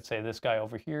 Let's say this guy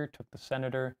over here took the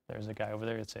senator. There's a guy over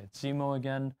there. Let's say it's Zemo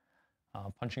again,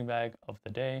 punching bag of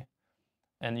the day.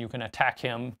 And you can attack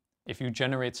him. If you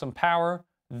generate some power,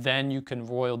 then you can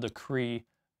royal decree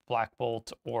Black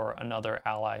Bolt or another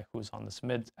ally who's on this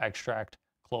mid extract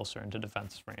closer into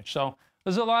defensive range. So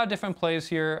there's a lot of different plays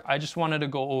here. I just wanted to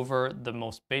go over the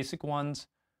most basic ones,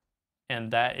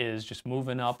 and that is just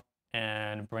moving up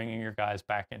and bringing your guys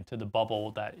back into the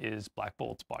bubble that is Black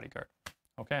Bolt's bodyguard.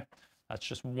 Okay, that's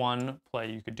just one play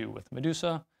you could do with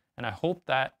Medusa, and I hope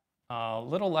that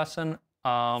little lesson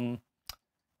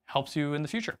helps you in the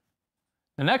future.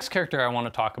 The next character I want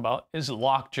to talk about is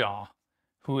Lockjaw,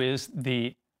 who is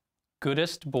the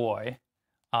goodest boy.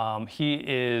 He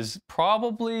is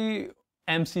probably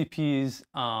MCP's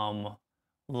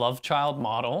love child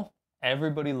model.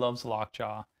 Everybody loves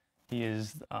Lockjaw. He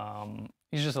is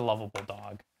he's just a lovable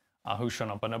dog who's shown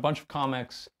up in a bunch of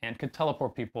comics and could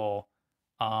teleport people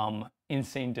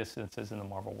insane distances in the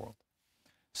Marvel world.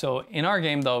 So in our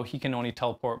game, though, he can only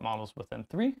teleport models within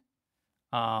 3.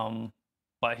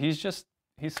 But he's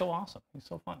so awesome. He's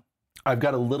so fun. I've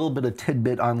got a little bit of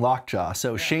tidbit on Lockjaw.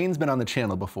 So Shane's been on the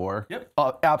channel before. Yep.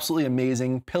 Absolutely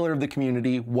amazing, pillar of the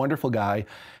community, wonderful guy.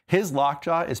 His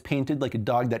Lockjaw is painted like a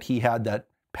dog that he had that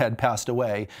had passed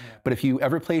away. Yeah. But if you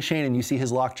ever play Shane and you see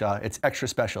his Lockjaw, it's extra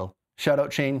special. Shout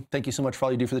out Shane. Thank you so much for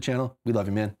all you do for the channel. We love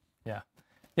you, man. Yeah.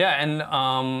 Yeah,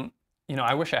 and you know,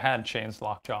 I wish I had Shane's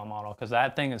Lockjaw model because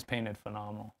that thing is painted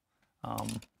phenomenal. All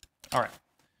right.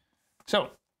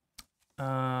 So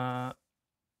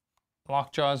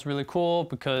Lockjaw is really cool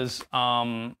because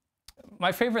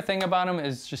my favorite thing about him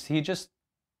is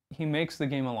he makes the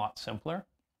game a lot simpler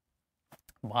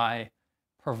by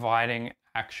providing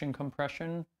action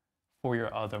compression for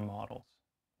your other models.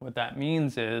 What that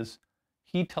means is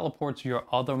he teleports your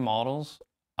other models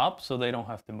up so they don't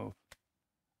have to move.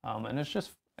 And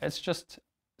it's just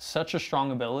such a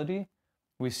strong ability.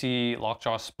 We see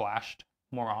Lockjaw splashed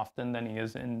more often than he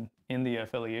is in the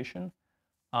affiliation.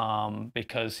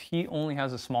 Because he only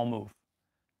has a small move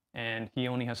and he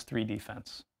only has 3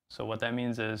 defense. So what that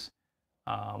means is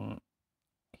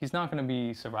he's not going to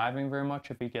be surviving very much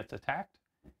if he gets attacked,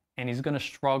 and he's going to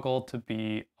struggle to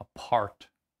be a part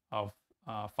of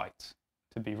fights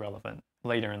to be relevant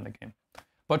later in the game.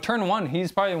 But turn 1,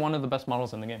 he's probably one of the best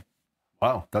models in the game.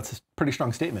 Wow, that's a pretty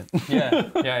strong statement.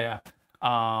 Yeah.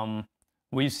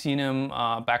 We've seen him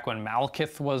back when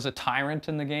Malekith was a tyrant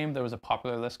in the game. There was a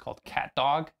popular list called Cat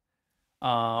Dog,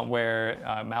 where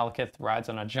Malekith rides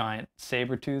on a giant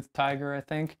saber-toothed tiger, I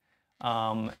think.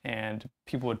 And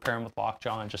people would pair him with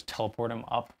Lockjaw and just teleport him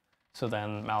up. So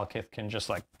then Malekith can just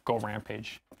like go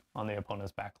rampage on the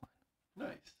opponent's backline.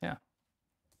 Nice. Yeah.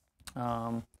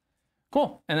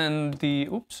 Cool. And then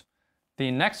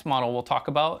the next model we'll talk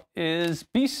about is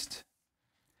Beast.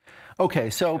 Okay,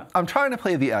 so I'm trying to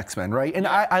play the X-Men, right? And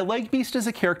I like Beast as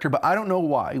a character, but I don't know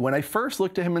why. When I first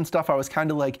looked at him and stuff, I was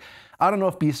kind of like, I don't know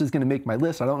if Beast is going to make my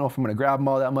list. I don't know if I'm going to grab him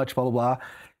all that much, blah, blah, blah.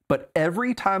 But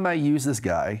every time I use this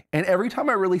guy, and every time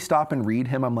I really stop and read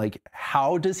him, I'm like,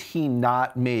 how does he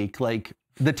not make like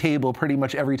the table pretty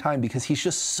much every time? Because he's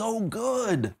just so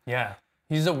good. Yeah,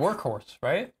 he's a workhorse,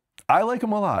 right? I like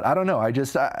him a lot. I don't know.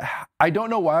 I don't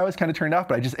know why I was kind of turned off,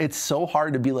 but it's so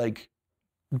hard to be like,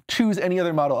 choose any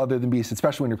other model other than Beast,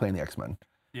 especially when you're playing the X-Men.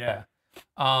 Yeah.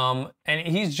 And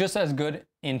he's just as good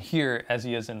in here as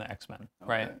he is in the X-Men,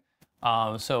 right?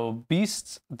 So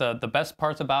Beast, the best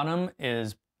parts about him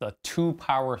is the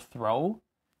 2-power throw.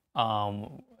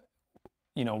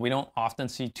 You know, we don't often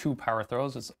see 2-power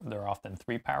throws. They're often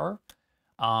 3-power.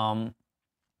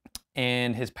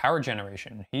 And his power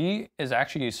generation. He is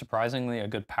actually surprisingly a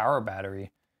good power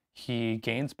battery. He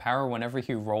gains power whenever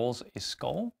he rolls a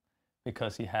skull,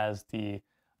 because he has the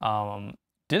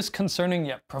disconcerting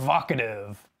yet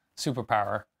provocative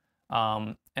superpower.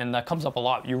 And that comes up a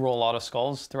lot. You roll a lot of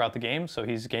skulls throughout the game, so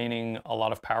he's gaining a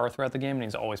lot of power throughout the game, and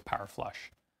he's always power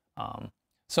flush.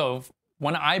 So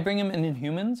when I bring him in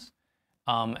Inhumans,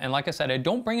 and like I said, I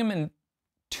don't bring him in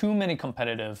too many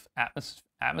competitive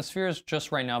atmospheres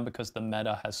just right now because the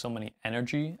meta has so many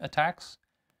energy attacks,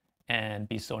 and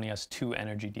Beast only has 2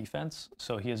 energy defense,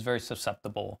 so he is very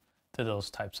susceptible to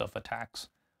those types of attacks.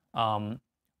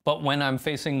 But when I'm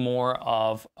facing more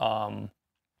of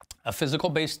a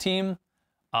physical-based team,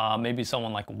 maybe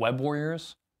someone like Web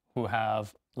Warriors who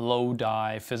have low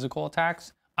die physical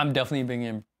attacks, I'm definitely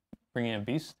bringing in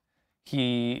Beast.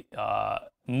 He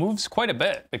moves quite a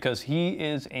bit because he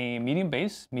is a medium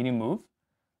base, medium move,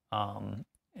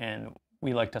 and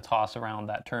we like to toss around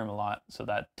that term a lot. So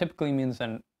that typically means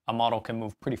that a model can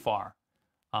move pretty far.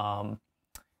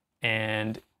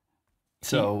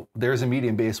 So there's a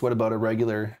medium base. What about a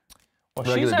regular? Well,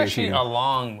 regular she's base actually medium? a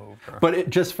long mover. But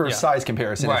just for size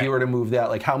comparison, Right. if you were to move that,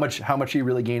 like how much are you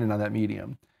really gaining on that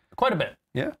medium? Quite a bit.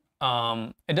 Yeah.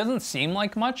 It doesn't seem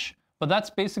like much, but that's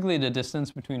basically the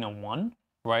distance between a 1,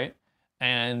 right?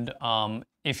 And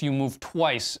if you move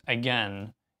twice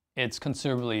again, it's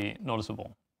considerably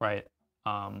noticeable, right?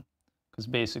 Because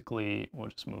basically, we'll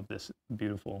just move this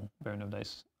beautiful Baron of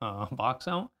Dice box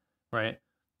out, right?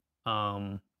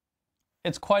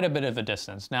 It's quite a bit of a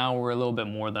distance. Now we're a little bit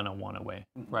more than a 1 away,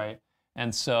 right?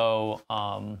 And so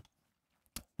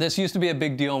this used to be a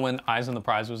big deal when Eyes on the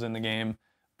Prize was in the game,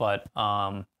 but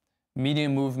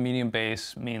medium move, medium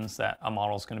base means that a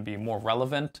model is going to be more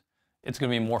relevant. It's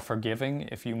going to be more forgiving.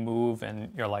 If you move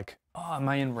and you're like, oh, am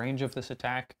I in range of this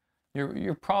attack?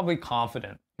 You're probably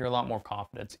confident. You're a lot more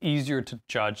confident. It's easier to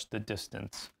judge the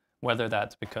distance, whether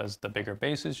that's because the bigger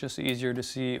base is just easier to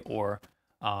see, or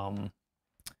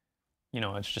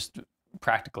it's just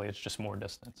practically it's just more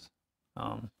distance.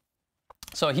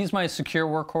 So he's my secure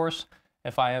workhorse.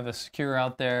 If I have a secure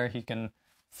out there, he can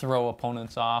throw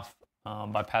opponents off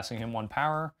by passing him 1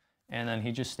 power, and then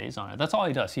he just stays on it. That's all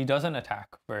he does. He doesn't attack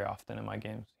very often in my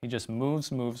games. He just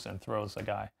moves, and throws a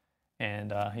guy,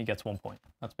 and he gets 1 point.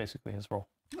 That's basically his role.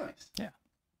 Nice. Yeah.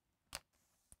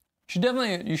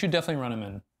 You should definitely run him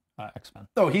in X-Men.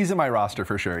 Oh, he's in my roster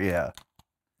for sure. Yeah.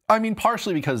 I mean,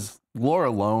 partially because lore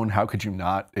alone, how could you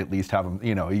not at least have him?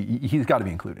 He's got to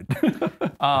be included.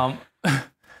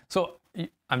 So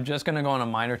I'm just going to go on a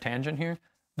minor tangent here.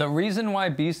 The reason why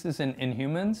Beast is in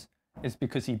Inhumans is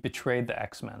because he betrayed the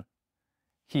X-Men.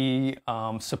 He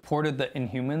supported the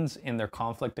Inhumans in their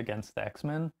conflict against the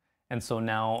X-Men. And so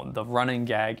now the running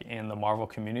gag in the Marvel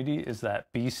community is that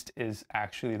Beast is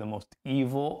actually the most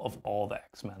evil of all the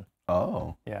X-Men.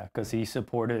 Oh. Yeah, because he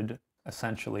supported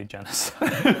essentially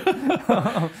genocide.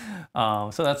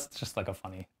 So that's just like a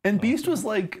funny. And Beast was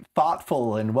like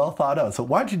thoughtful and well thought out. So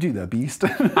why'd you do that, Beast?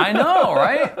 I know,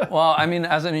 right? Well, I mean,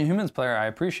 as an Inhumans player, I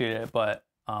appreciate it, but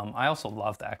I also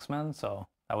love the X-Men, so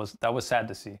that was sad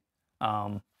to see.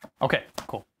 Okay,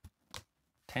 cool.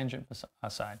 Tangent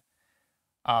aside.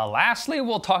 Lastly,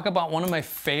 we'll talk about one of my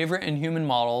favorite Inhuman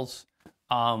models,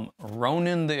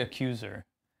 Ronan the Accuser.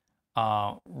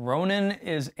 Ronan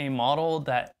is a model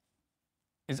that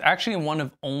is actually one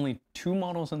of only 2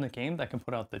 models in the game that can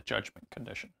put out the Judgment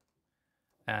Condition.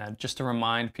 And just to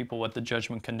remind people what the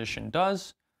Judgment Condition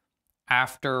does,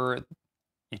 after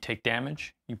you take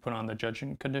damage, you put on the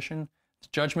Judgment Condition. The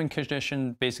Judgment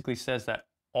Condition basically says that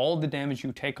all the damage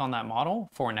you take on that model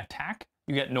for an attack,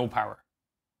 you get no power.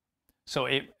 So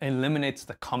it eliminates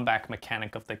the comeback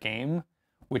mechanic of the game,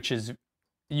 which is,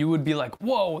 you would be like,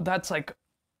 whoa, that's like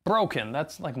broken.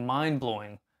 That's like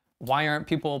mind-blowing. Why aren't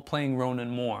people playing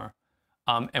Ronan more?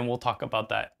 And we'll talk about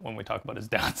that when we talk about his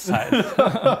downside.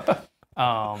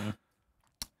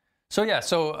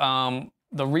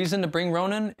 The reason to bring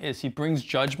Ronan is he brings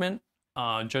Judgment.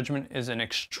 Judgment is an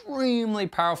extremely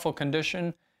powerful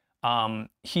condition.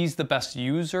 He's the best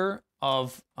user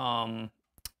of, I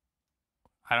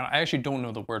actually don't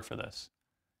know the word for this.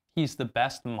 He's the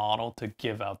best model to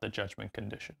give out the Judgment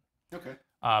Condition. Okay.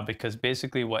 Because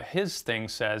basically what his thing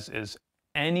says is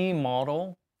any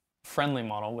model, friendly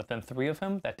model within 3 of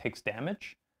him that takes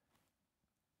damage,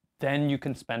 then you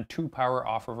can spend 2 power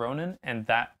off of Ronan, and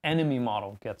that enemy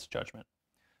model gets Judgment.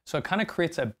 So it kind of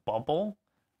creates a bubble,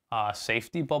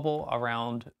 safety bubble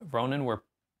around Ronan where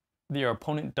your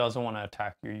opponent doesn't want to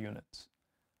attack your units.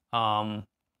 And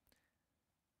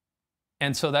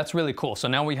so that's really cool. So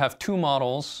now we have 2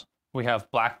 models. We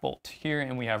have Black Bolt here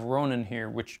and we have Ronan here,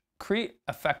 which create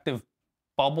effective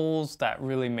bubbles that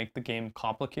really make the game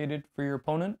complicated for your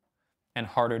opponent and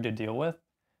harder to deal with.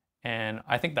 And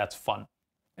I think that's fun.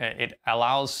 It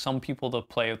allows some people to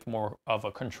play with more of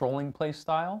a controlling play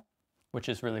style, which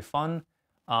is really fun,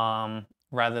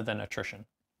 rather than attrition.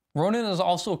 Ronan is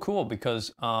also cool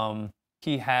because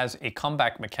he has a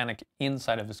comeback mechanic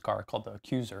inside of his card called the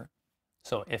Accuser.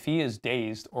 So if he is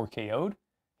dazed or KO'd,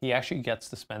 he actually gets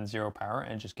to spend 0 power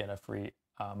and just get a free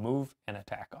move and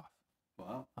attack off.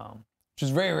 Wow. Which is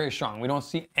very, very strong. We don't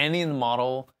see any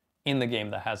model in the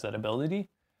game that has that ability.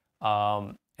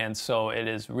 And so it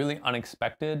is really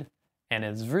unexpected and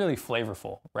it's really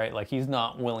flavorful, right? Like he's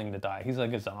not willing to die. He's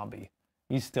like a zombie.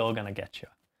 He's still gonna get you.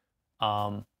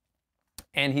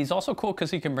 And he's also cool because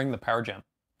he can bring the power gem.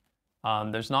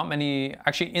 There's not many,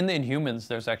 actually in the Inhumans,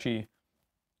 there's actually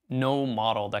no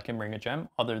model that can bring a gem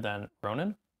other than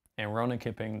Ronan. And Ronan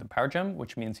can bring the power gem,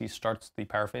 which means he starts the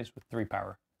power phase with 3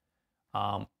 power.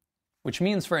 Which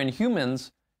means for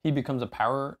Inhumans, he becomes a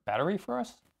power battery for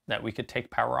us that we could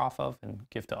take power off of and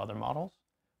give to other models,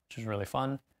 which is really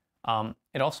fun.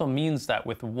 It also means that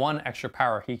with 1 extra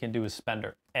power, he can do his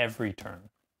spender every turn.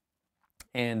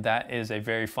 And that is a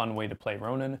very fun way to play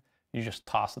Ronan. You just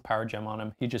toss the power gem on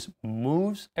him. He just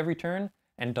moves every turn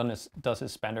and does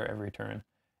his spender every turn.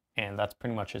 And that's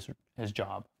pretty much his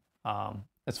job.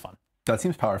 It's fun. That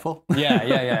seems powerful.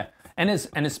 Yeah. And his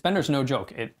spender's no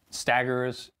joke. It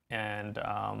staggers and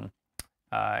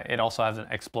it also has an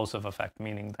explosive effect,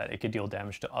 meaning that it could deal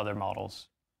damage to other models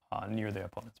near the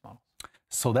opponent's models.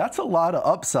 So that's a lot of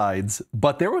upsides,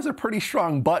 but there was a pretty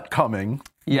strong but coming.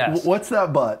 Yes. What's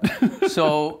that but?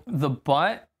 So the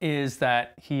but is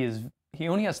that he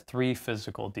only has 3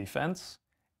 physical defense,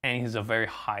 and he's a very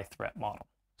high threat model.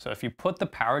 So if you put the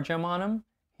power gem on him,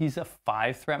 he's a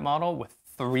 5 threat model with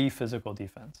 3 physical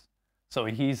defense. So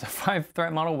he's a 5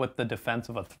 threat model with the defense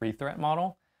of a 3 threat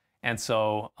model. And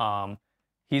so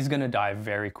he's going to die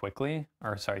very quickly,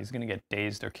 or sorry, he's going to get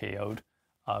dazed or KO'd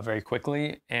very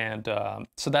quickly. And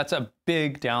so that's a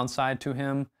big downside to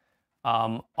him.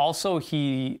 Also,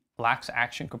 he lacks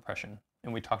action compression.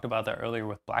 And we talked about that earlier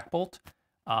with Black Bolt.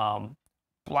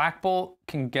 Black Bolt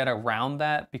can get around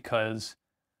that because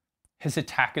his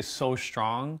attack is so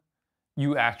strong,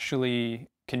 you actually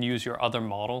can use your other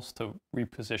models to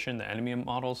reposition the enemy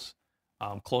models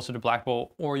closer to Black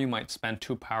Bolt, or you might spend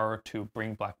 2 power to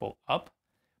bring Black Bolt up.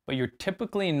 But you're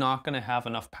typically not going to have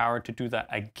enough power to do that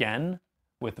again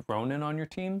with Ronan on your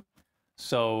team.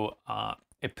 So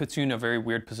it puts you in a very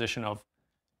weird position of,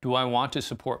 do I want to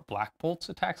support Black Bolt's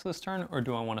attacks this turn, or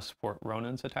do I want to support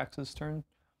Ronan's attacks this turn?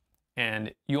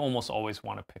 And you almost always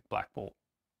want to pick Black Bolt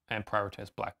and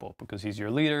prioritize Black Bolt because he's your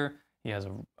leader. He has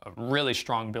a really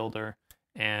strong builder,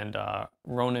 and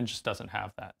Ronan just doesn't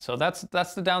have that. So that's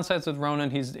the downsides with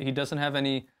Ronan. He doesn't have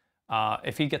any.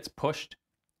 If he gets pushed,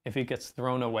 if he gets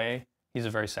thrown away, he's a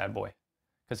very sad boy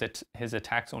because his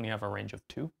attacks only have a range of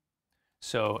 2.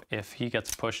 So if he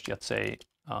gets pushed, let's say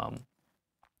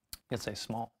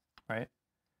small, right?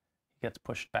 He gets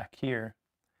pushed back here.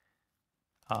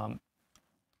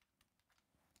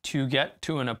 To get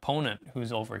to an opponent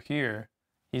who's over here,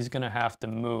 he's gonna have to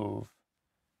move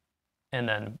and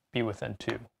then be within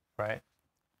 2, right?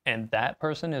 And that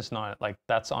person is not, like,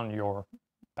 that's on your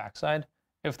backside.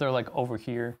 If they're like over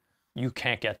here, you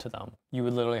can't get to them. You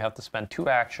would literally have to spend 2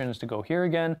 actions to go here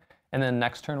again, and then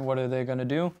next turn, what are they gonna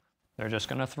do? They're just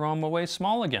gonna throw him away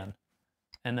small again,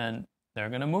 and then they're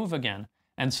gonna move again.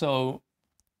 And so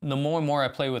the more and more I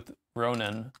play with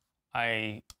Ronan,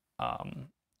 I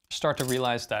start to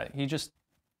realize that he just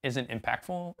isn't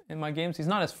impactful in my games. He's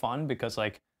not as fun because,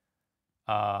 like,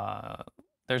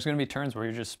 there's going to be turns where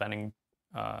you're just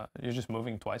you're just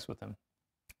moving twice with him.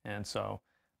 And so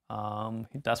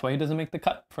that's why he doesn't make the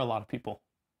cut for a lot of people.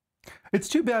 It's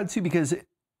too bad too, because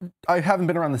I haven't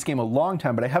been around this game a long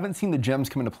time, but I haven't seen the gems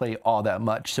come into play all that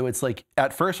much. So it's like,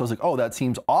 at first I was like, oh, that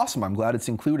seems awesome. I'm glad it's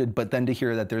included. But then to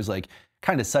hear that there's like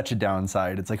kind of such a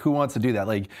downside, it's like, who wants to do that?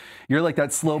 Like, you're like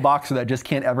that slow boxer that just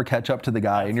can't ever catch up to the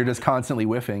guy, and you're just constantly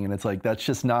whiffing. And it's like, that's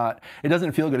just not, it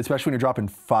doesn't feel good, especially when you're dropping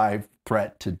 5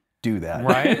 threat to do that.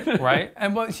 Right.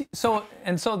 And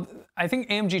so I think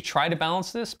AMG tried to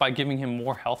balance this by giving him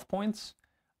more health points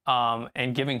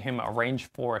and giving him a range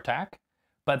 4 attack.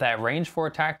 But that range 4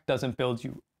 attack doesn't build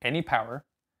you any power.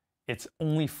 It's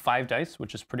only 5 dice,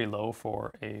 which is pretty low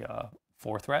for a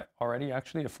 4 threat already,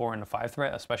 actually, a 4 and a 5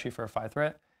 threat, especially for a 5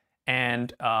 threat.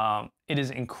 And it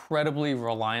is incredibly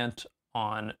reliant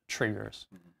on triggers.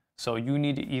 So you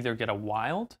need to either get a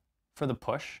wild for the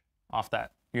push off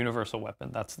that universal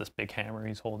weapon. That's this big hammer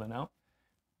he's holding out.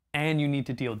 And you need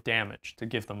to deal damage to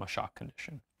give them a shock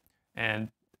condition.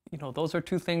 And, you know, those are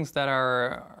 2 things that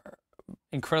are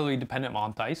incredibly dependent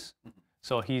on dice.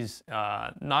 So he's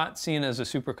not seen as a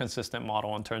super consistent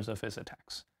model in terms of his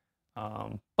attacks.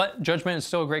 But Judgment is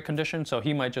still a great condition, so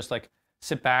he might just like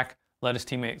sit back, let his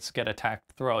teammates get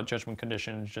attacked, throw out Judgment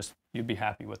conditions, just you'd be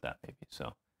happy with that maybe.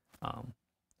 So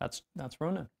that's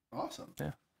Ronan. Awesome.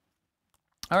 Yeah.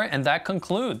 All right, and that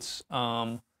concludes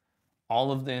our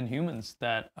all of the Inhumans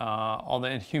all the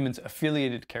Inhumans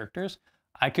affiliated characters.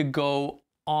 I could go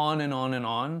on and on and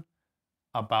on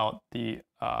about the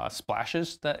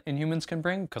splashes that Inhumans can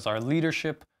bring, because our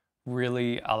leadership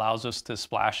really allows us to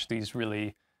splash these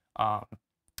really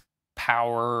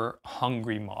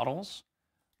power-hungry models.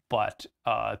 But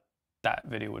that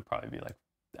video would probably be like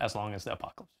as long as the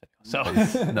Apocalypse video. So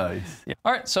nice. Nice. Yeah.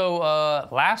 All right. So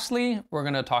lastly, we're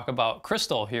going to talk about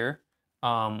Crystal here.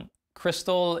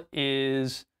 Crystal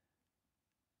is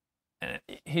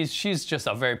she's just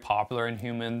a very popular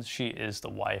Inhuman. She is the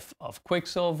wife of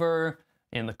Quicksilver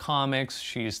in the comics.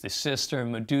 She's the sister of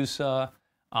Medusa.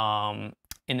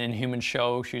 In Inhuman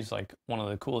show, she's like one of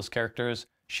the coolest characters.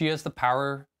 She has the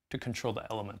power to control the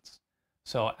elements.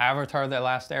 So Avatar: The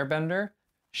Last Airbender,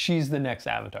 she's the next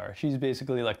Avatar. She's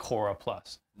basically like Korra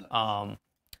plus. Nice.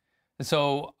 And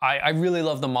so I really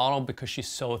love the model because she's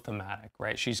so thematic,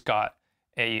 right? She's got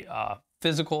a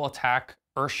physical attack,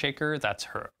 Earthshaker, that's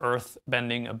her earth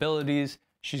bending abilities.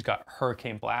 She's got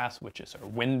Hurricane Blast, which is her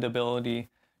wind ability.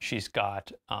 She's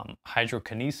got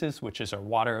Hydrokinesis, which is her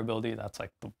water ability. That's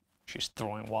like she's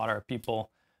throwing water at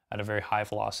people at a very high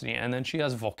velocity. And then she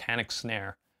has Volcanic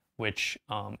Snare, which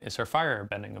is her fire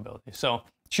bending ability. So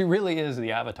she really is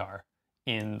the Avatar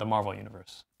in the Marvel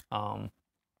Universe.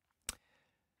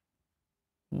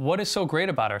 What is so great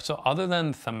about her? So other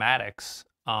than thematics,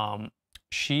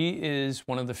 she is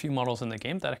one of the few models in the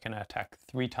game that can attack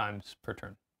 3 times per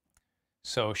turn.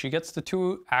 So she gets the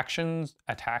 2 actions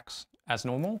attacks as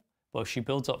normal, but if she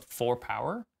builds up 4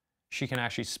 power, she can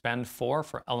actually spend 4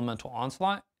 for Elemental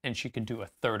Onslaught, and she can do a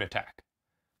 3rd attack.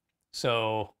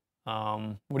 So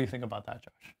what do you think about that,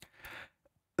 Josh?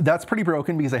 That's pretty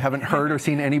broken because I haven't heard or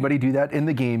seen anybody do that in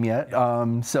the game yet.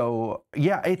 So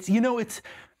yeah,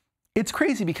 it's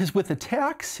crazy because with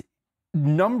attacks,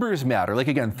 numbers matter. Like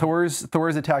again, Thor's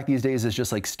attack these days is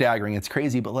just like staggering. It's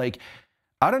crazy, but like,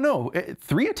 I don't know,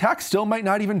 3 attacks still might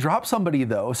not even drop somebody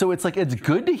though. So it's like, it's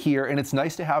good to hear and it's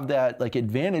nice to have that like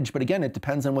advantage, but again, it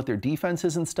depends on what their defense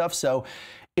is and stuff. So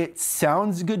it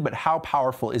sounds good, but how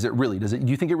powerful is it really? Do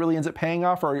you think it really ends up paying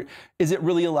off, or is it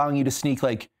really allowing you to sneak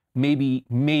like maybe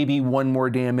 1 more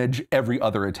damage every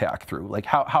other attack through? Like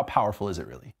how powerful is it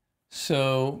really?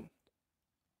 So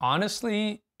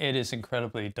honestly, it is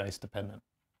incredibly dice dependent.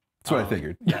 That's what I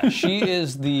figured. Yeah, she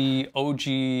is the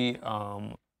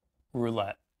OG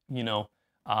roulette,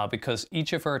 because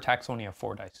each of her attacks only have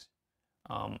 4 dice.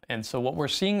 And so what we're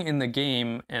seeing in the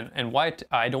game, and why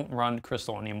I don't run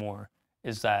Crystal anymore,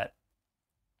 is that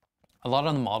a lot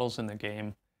of the models in the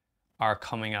game are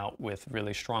coming out with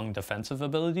really strong defensive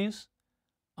abilities.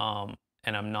 And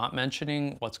I'm not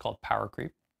mentioning what's called power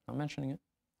creep. I'm not mentioning it.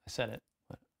 I said it,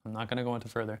 but I'm not going to go into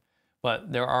further.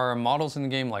 But there are models in the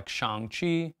game like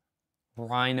Shang-Chi,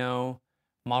 Rhino,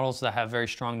 models that have very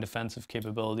strong defensive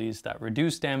capabilities that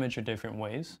reduce damage in different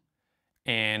ways.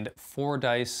 And 4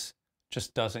 dice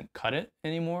just doesn't cut it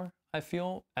anymore, I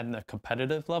feel, at the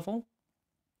competitive level.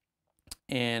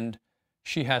 And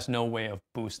she has no way of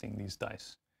boosting these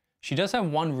dice. She does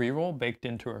have 1 reroll baked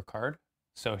into her card,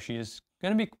 so she is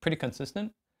going to be pretty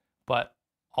consistent, but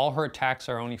all her attacks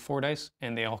are only 4 dice,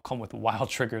 and they all come with wild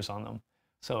triggers on them.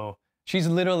 So she's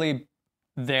literally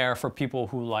there for people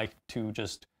who like to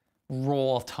just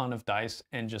roll a ton of dice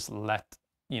and just let,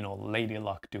 Lady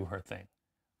Luck do her thing.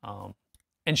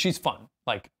 And she's fun.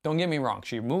 Like, don't get me wrong.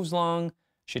 She moves long.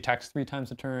 She attacks 3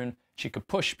 times a turn. She could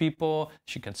push people.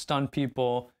 She can stun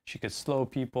people. She could slow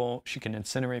people. She can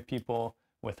incinerate people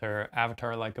with her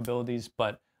Avatar-like abilities.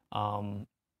 But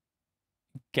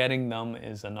getting them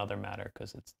is another matter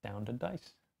because it's down to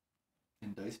dice.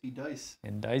 And dice be dice.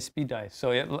 And dice be dice.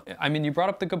 So, you brought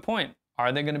up the good point.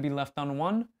 Are they going to be left on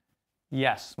 1?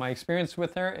 Yes. My experience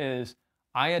with her is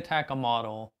I attack a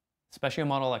model, especially a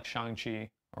model like Shang-Chi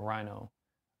or Rhino,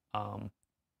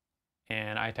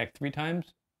 and I attack 3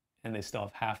 times, and they still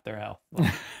have half their health.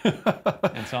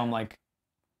 And so I'm like,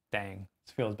 dang,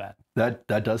 this feels bad. That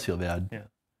does feel bad. Yeah.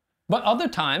 But other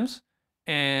times,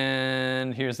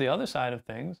 and here's the other side of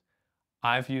things,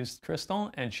 I've used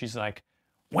Crystal, and she's like,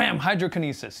 wham,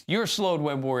 Hydrokinesis, you're slowed,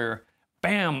 Web Warrior.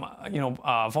 Bam,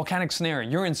 Volcanic Snare,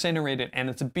 you're incinerated, and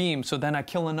it's a beam, so then I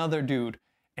kill another dude,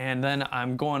 and then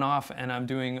I'm going off, and I'm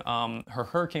doing her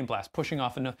Hurricane Blast, pushing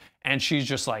off, and she's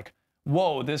just like,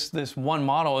 whoa, this one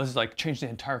model has like changed the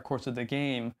entire course of the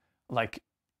game. Like,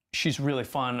 she's really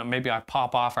fun. Maybe I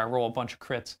pop off, I roll a bunch of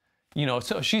crits,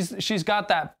 so she's got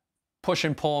that push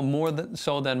and pull more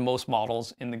so than most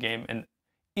models in the game, and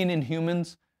in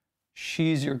Inhumans,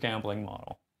 she's your gambling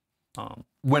model.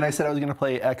 When I said I was going to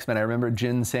play X-Men, I remember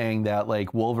Jin saying that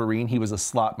like Wolverine, he was a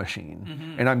slot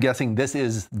machine. And I'm guessing this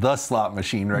is the slot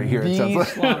machine right here. It sounds The like.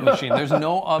 slot machine. There's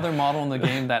no other model in the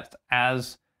game that's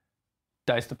as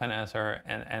dice dependent as her,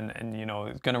 and you know,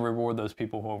 it's going to reward those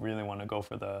people who really want to go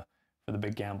for the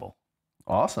big gamble.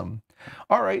 Awesome.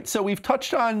 All right, so we've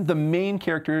touched on the main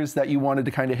characters that you wanted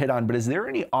to kind of hit on, but is there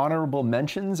any honorable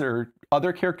mentions or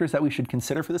other characters that we should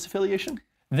consider for this affiliation?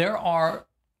 There are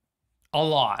a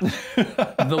lot.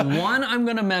 The one I'm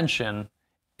going to mention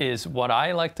is what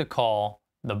I like to call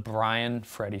the Brian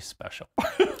Freddy special.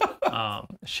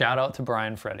 Shout out to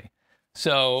Brian Freddy.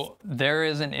 So there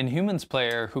is an Inhumans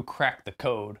player who cracked the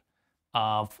code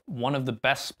of one of the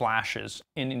best splashes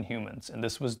in Inhumans, and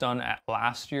this was done at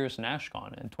last year's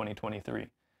NashCon in 2023.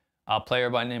 A player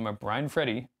by the name of Brian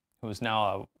Freddy, who is now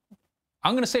a,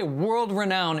 I'm going to say,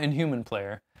 world-renowned Inhuman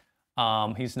player.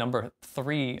 He's number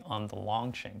 3 on the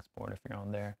Longshanks board, if you're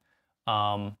on there.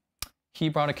 He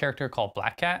brought a character called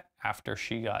Black Cat after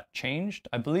she got changed.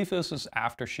 I believe this was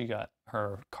after she got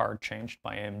her card changed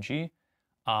by AMG.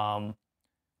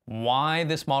 Why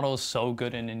this model is so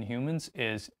good in Inhumans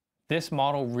is this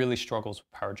model really struggles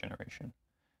with power generation.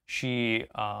 She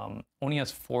only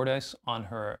has 4 dice on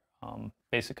her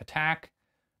basic attack.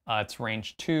 It's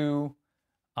range 2.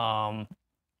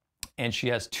 And she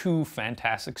has 2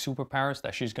 fantastic superpowers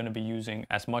that she's going to be using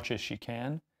as much as she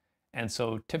can. And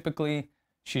so typically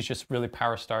she's just really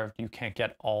power starved. You can't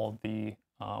get all the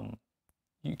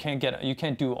you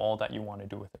can't do all that you want to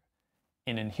do with her.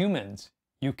 In Inhumans,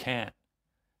 you can.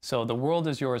 So the world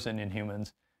is yours in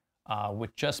Inhumans.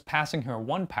 With just passing her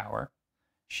 1 power,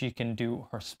 she can do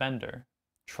her spender,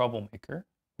 Troublemaker,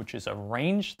 which is a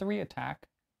range 3 attack,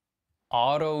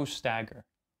 auto stagger.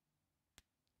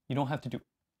 You don't have to do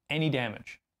any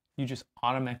damage. You just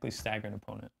automatically stagger an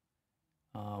opponent.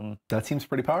 That seems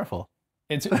pretty powerful.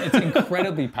 It's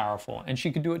incredibly powerful, and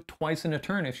she could do it twice in a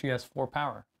turn if she has 4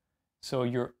 power. So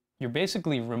you're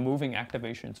basically removing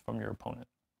activations from your opponent.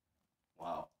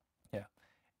 Wow. Yeah,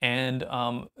 and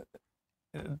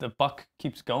the buck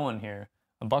keeps going here.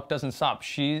 The buck doesn't stop.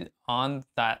 She, on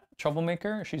that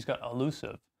Troublemaker, she's got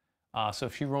elusive. So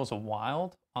if she rolls a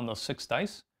wild on those 6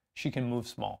 dice, she can move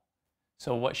small.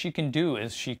 So what she can do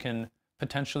is she can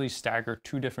potentially stagger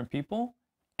 2 different people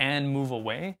and move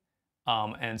away.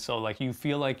 And so like you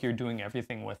feel like you're doing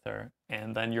everything with her,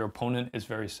 and then your opponent is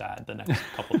very sad the next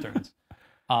couple turns.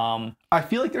 I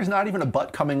feel like there's not even a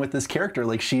butt coming with this character.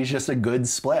 Like she's just a good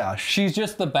splash. She's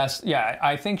just the best. Yeah,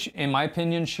 I think, in my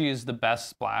opinion, she is the best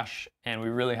splash, and we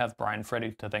really have Brian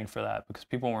Freddy to thank for that, because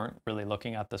people weren't really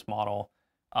looking at this model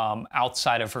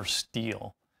outside of her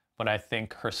steal. But I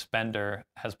think her spender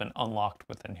has been unlocked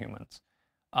with Inhumans.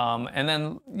 And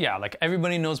then, yeah, like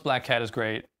everybody knows Black Cat is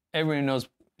great. Everybody knows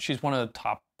she's one of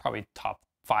the probably top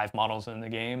 5 models in the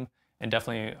game, and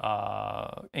definitely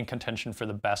in contention for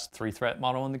the best 3-threat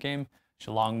model in the game. She's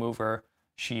a long mover.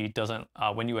 She doesn't,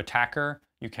 when you attack her,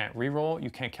 you can't reroll,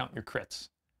 you can't count your crits.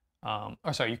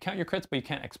 Or sorry, you count your crits, but you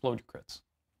can't explode your crits.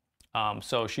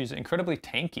 So she's incredibly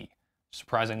tanky,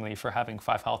 surprisingly, for having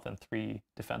 5 health and 3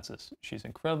 defenses. She's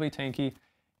incredibly tanky,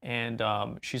 and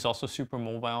she's also super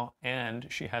mobile, and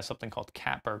she has something called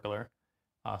Cat Burglar.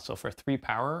 So for 3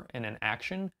 power and an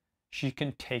action, she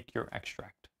can take your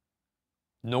extract.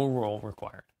 No roll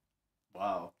required.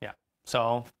 Wow. Yeah.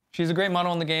 So she's a great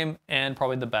model in the game, and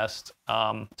probably the best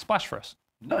splash for us.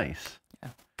 Nice. Yeah.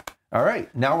 All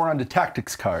right, now we're on to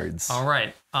tactics cards. All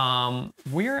right.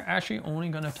 We're actually only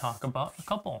going to talk about a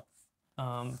couple.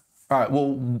 All right,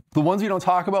 well, the ones we don't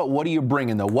talk about, what are you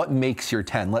bringing, though? What makes your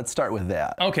 10? Let's start with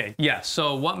that. Okay, yeah.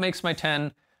 So what makes my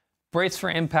 10? Brace for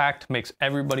Impact makes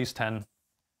everybody's 10.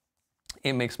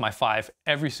 It makes my 5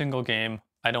 every single game.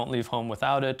 I don't leave home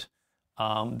without it.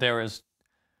 There is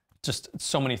just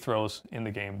so many throws in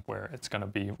the game where it's going to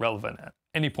be relevant at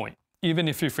any point. Even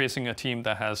if you're facing a team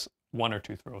that has 1 or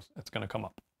 2 throws, it's going to come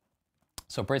up.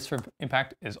 So Brace for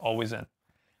Impact is always in.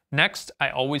 Next, I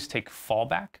always take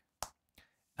Fallback.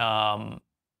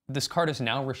 This card is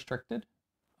now restricted,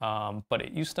 but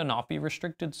it used to not be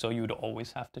restricted, so you would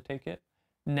always have to take it.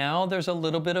 Now there's a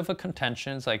little bit of a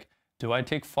contention. It's like, do I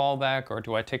take Fallback, or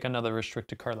do I take another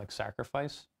restricted card like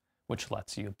Sacrifice, which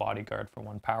lets you bodyguard for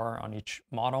 1 power on each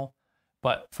model?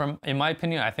 But in my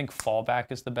opinion, I think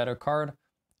Fallback is the better card.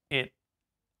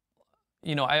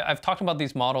 I've talked about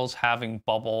these models having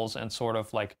bubbles and sort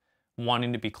of like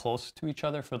wanting to be close to each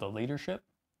other for the leadership,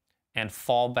 and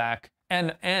Fallback,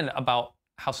 and about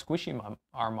how squishy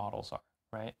our models are,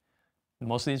 right?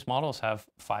 Most of these models have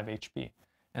 5 HP.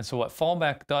 And so what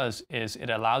Fallback does is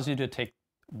it allows you to take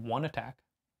 1 attack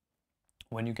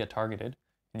when you get targeted,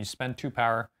 and you spend 2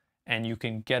 power, and you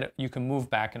can move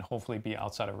back and hopefully be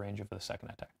outside of range of the second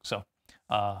attack. So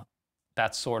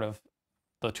that's sort of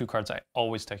the 2 cards I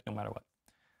always take no matter what.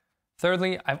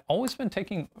 Thirdly, I've always been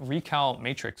taking Recal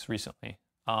Matrix recently.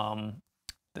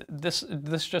 This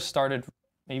just started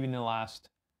maybe in the last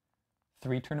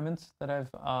 3 tournaments that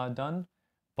I've done,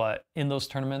 but in those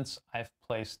tournaments I've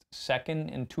placed second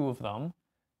in 2 of them,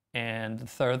 and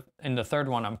in the third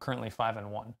one I'm currently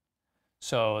 5-1.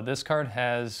 So this card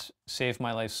has saved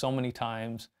my life so many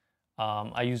times.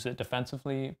 I use it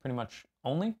defensively pretty much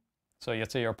only. So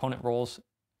let's say your opponent rolls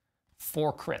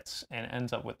 4 crits and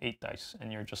ends up with 8 dice,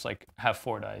 and you're just like, have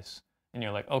 4 dice, and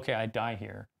you're like, okay, I die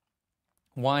here.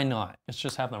 Why not? Let's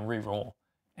just have them re-roll.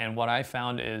 And what I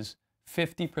found is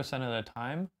 50% of the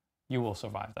time, you will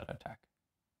survive that attack.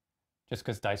 Just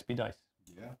because dice be dice.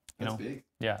 Yeah, that's big.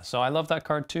 Yeah, so I love that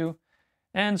card too.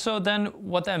 And so then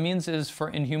what that means is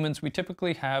for Inhumans, we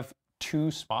typically have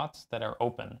 2 spots that are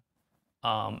open.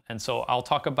 And so I'll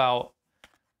talk about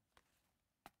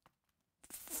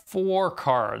 4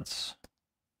 cards.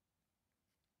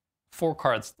 4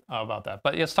 cards about that.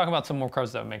 But let's talk about some more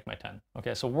cards that would make my 10.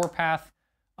 Okay, so Warpath,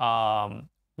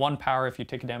 1 power. If you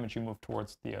take a damage, you move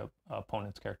towards the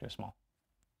opponent's character small.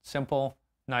 Simple,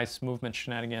 nice movement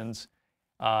shenanigans.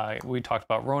 We talked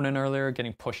about Ronan earlier,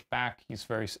 getting pushed back. He's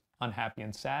very unhappy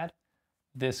and sad.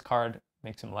 This card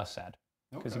makes him less sad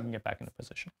because he can get back into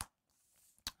position.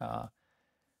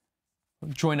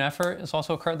 Joint Effort is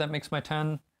also a card that makes my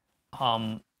 10.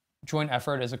 Joint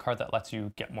Effort is a card that lets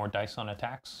you get more dice on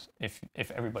attacks if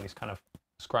everybody's kind of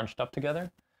scrunched up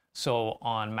together. So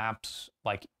on maps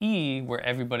like E, where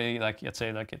everybody, like, let's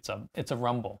say like it's a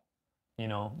rumble, you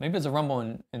know, maybe it's a rumble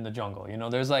in the jungle, you know,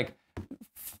 there's like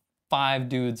 5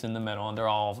 dudes in the middle and they're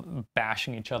all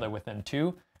bashing each other within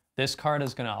 2. This card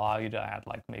is going to allow you to add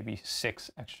like maybe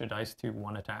 6 extra dice to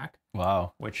 1 attack.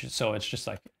 Wow. So it's just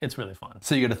like, it's really fun.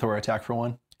 So you get a Thor attack for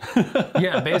 1?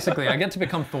 Yeah, basically, I get to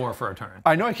become Thor for a turn.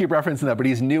 I know I keep referencing that, but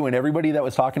he's new, and everybody that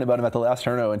was talking about him at the last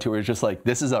tournament I went to was just like,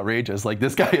 this is outrageous. Like,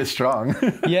 this guy is strong.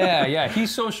 Yeah, he's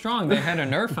so strong, they had to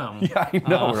nerf him. Yeah, I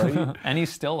know, right? And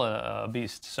he's still a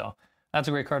beast, so that's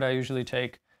a great card I usually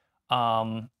take.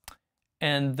 And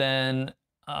then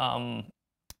an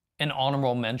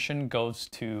honorable mention goes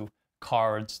to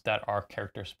cards that are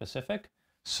character specific.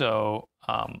 So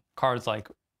cards like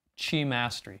Chi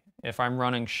Mastery. If I'm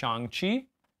running Shang-Chi,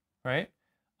 right,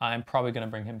 I'm probably going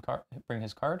to bring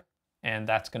his card, and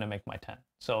that's going to make my 10.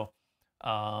 So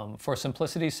for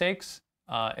simplicity's sakes,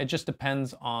 it just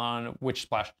depends on which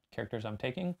splash characters I'm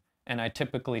taking, and I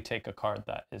typically take a card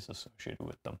that is associated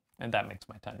with them, and that makes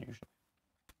my 10 usually.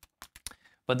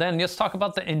 But then let's talk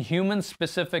about the Inhuman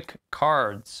specific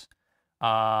cards.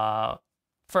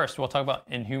 First, we'll talk about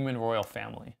Inhuman Royal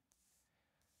Family.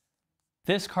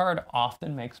 This card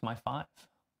often makes my 5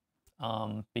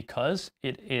 because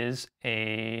it is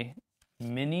a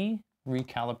mini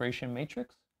recalibration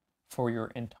matrix for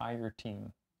your entire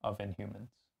team of Inhumans.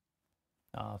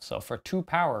 So for 2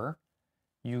 power,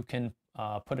 you can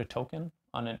put a token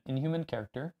on an Inhuman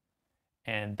character,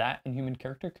 and that Inhuman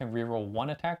character can reroll 1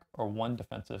 attack or 1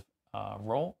 defensive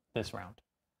roll this round.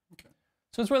 Okay.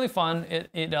 So it's really fun.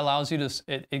 It allows you to,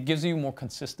 it gives you more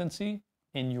consistency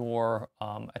in your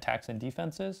attacks and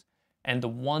defenses. And the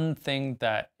one thing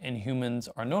that Inhumans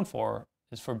are known for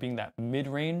is for being that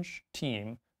mid-range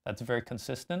team that's very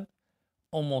consistent.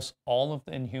 Almost all of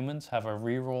the Inhumans have a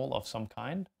reroll of some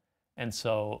kind, and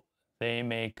so they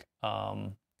make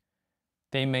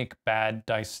bad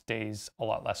dice days a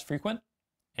lot less frequent.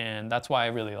 And that's why I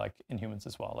really like Inhumans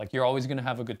as well. Like, you're always going to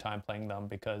have a good time playing them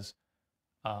because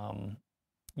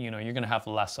you know, you're going to have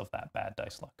less of that bad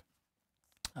dice luck.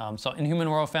 So Inhuman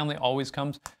Royal Family always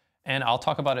comes, and I'll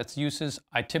talk about its uses.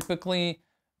 I typically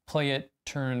play it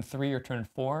turn 3 or turn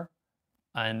 4,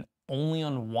 and only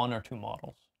on 1 or 2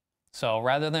 models. So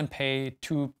rather than pay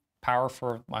 2 power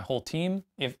for my whole team,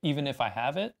 even if I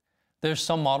have it, there's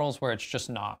some models where it's just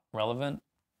not relevant.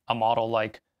 A model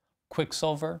like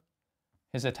Quicksilver,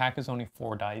 his attack is only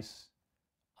 4 dice.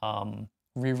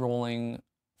 Rerolling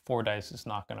 4 dice is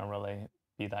not going to really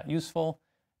be that useful.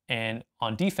 And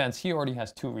on defense, he already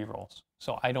has 2 rerolls,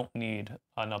 so I don't need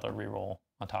another reroll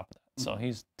on top of that. So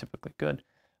he's typically good.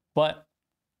 But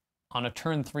on a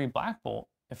turn 3 Black Bolt,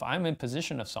 if I'm in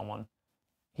position of someone,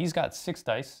 he's got 6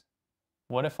 dice.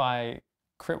 What if I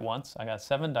crit once? I got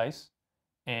 7 dice.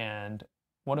 And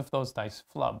what if those dice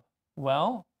flub?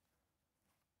 Well,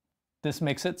 this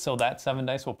makes it so that 7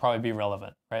 dice will probably be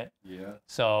relevant, right? Yeah.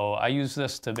 So I use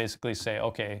this to basically say,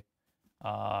 okay,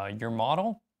 your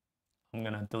model, I'm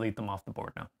going to delete them off the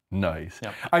board now. Nice.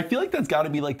 Yep. I feel like that's got to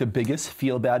be like the biggest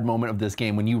feel bad moment of this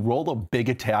game when you roll a big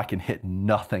attack and hit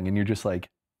nothing, and you're just like,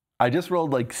 I just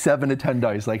rolled like 7 to 10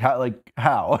 dice. Like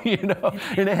how, you know?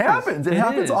 And it happens. It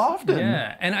happens often.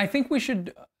 Yeah, and I think we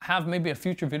should have maybe a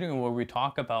future video where we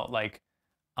talk about like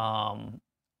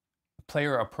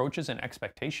player approaches and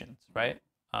expectations, right?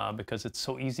 Because it's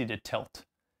so easy to tilt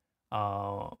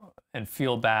and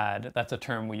feel bad. That's a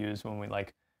term we use when we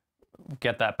like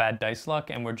get that bad dice luck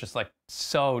and we're just like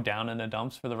so down in the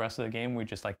dumps for the rest of the game, we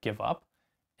just like give up.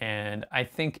 And I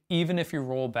think even if you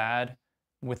roll bad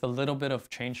with a little bit of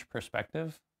changed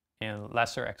perspective and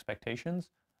lesser expectations,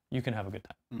 you can have a good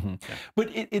time. Yeah. But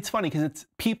it's funny because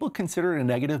people consider it a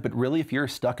negative, but really if you're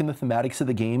stuck in the thematics of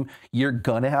the game, you're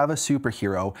gonna have a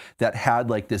superhero that had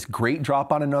like this great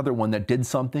drop on another one that did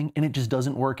something and it just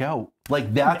doesn't work out.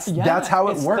 Like that's how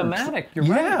it works. It's thematic, you're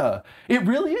right. Yeah, it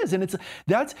really is. And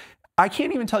I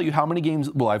can't even tell you how many games,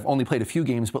 well, I've only played a few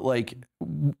games, but like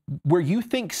where you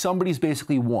think somebody's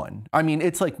basically won. I mean,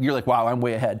 it's like, you're like, wow, I'm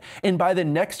way ahead. And by the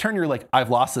next turn, you're like, I've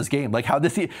lost this game. Like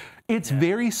it's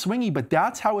very swingy, but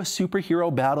that's how a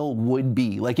superhero battle would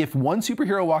be. Like if one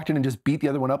superhero walked in and just beat the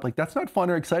other one up, like that's not fun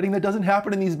or exciting. That doesn't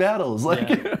happen in these battles.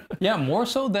 Like, yeah, more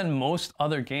so than most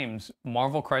other games,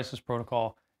 Marvel Crisis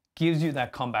Protocol gives you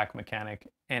that comeback mechanic,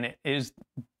 and it is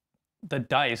the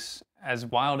dice, as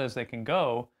wild as they can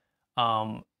go,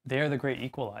 they're the great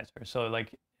equalizer. So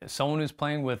like someone who's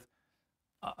playing with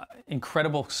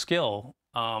incredible skill,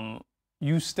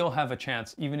 you still have a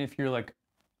chance, even if you're like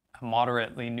a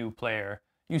moderately new player,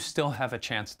 you still have a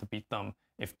chance to beat them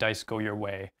if dice go your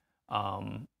way.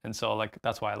 And so like,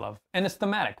 that's why I love, and it's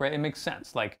thematic, right? It makes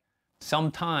sense. Like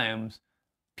sometimes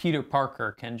Peter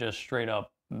Parker can just straight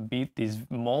up beat these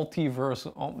multiverse,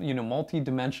 you know,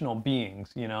 multi-dimensional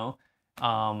beings, you know?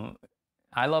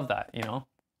 I love that, you know?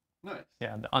 Nice.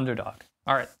 Yeah, the underdog.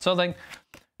 All right, so then,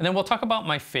 and then we'll talk about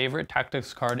my favorite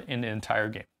tactics card in the entire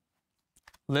game.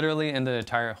 Literally in the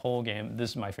entire whole game, this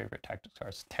is my favorite tactics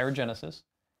card. It's Terrigenesis.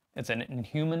 It's an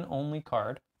Inhuman only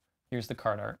card. Here's the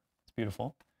card art. It's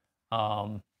beautiful.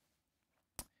 Inhumans,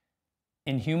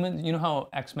 you know how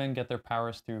X-Men get their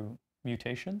powers through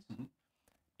mutations? Mm-hmm.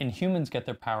 Inhumans get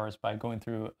their powers by going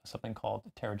through something called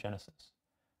Terrigenesis.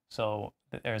 So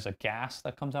there's a gas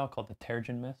that comes out called the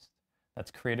Terrigen Mist that's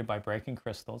created by breaking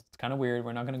crystals. It's kind of weird.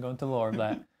 We're not going to go into the lore of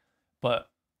that. But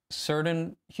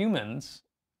certain humans,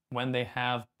 when they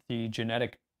have the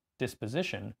genetic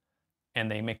disposition and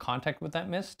they make contact with that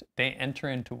mist, they enter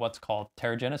into what's called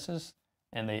Terrigenesis,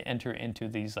 and they enter into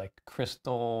these like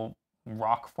crystal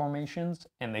rock formations,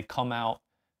 and they come out,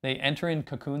 they enter in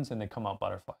cocoons and they come out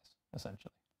butterflies,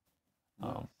 essentially.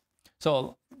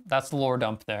 So that's the lore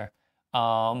dump there.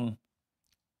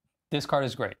 This card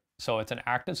is great. So it's an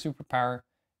active superpower.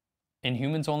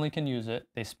 Inhumans only can use it.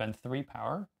 They spend 3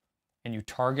 power, and you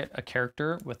target a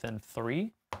character within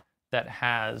 3 that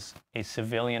has a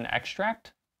civilian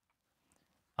extract.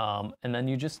 And then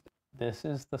you just, this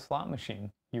is the slot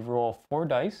machine. You roll 4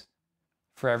 dice.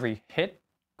 For every hit,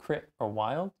 crit, or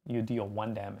wild, you deal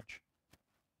 1 damage.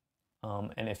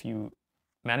 And if you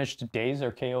manage to daze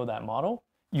or KO that model,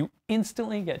 you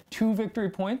instantly get 2 victory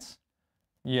points.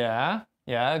 Yeah,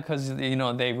 because you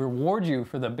know they reward you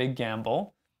for the big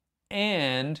gamble,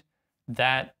 and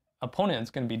that opponent's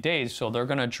going to be dazed, so they're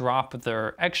going to drop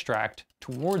their extract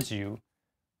towards you,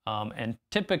 and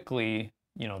typically,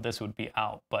 you know, this would be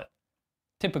out, but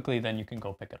typically then you can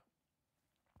go pick it up.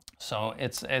 So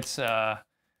it's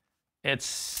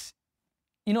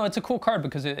you know, it's a cool card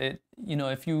because it you know,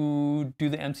 if you do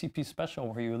the MCP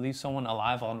special where you leave someone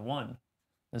alive on 1.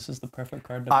 This is the perfect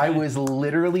card to play. I was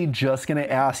literally just going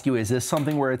to ask you, is this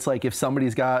something where it's like if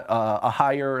somebody's got a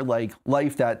higher like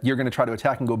life that you're going to try to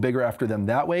attack and go bigger after them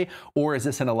that way? Or is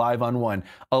this an Alive on 1?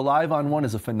 Alive on 1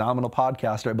 is a phenomenal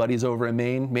podcast. Our buddies over in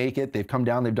Maine make it. They've come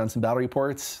down. They've done some battle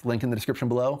reports. Link in the description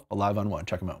below. Alive on 1.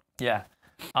 Check them out. Yeah.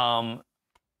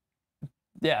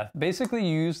 Yeah, basically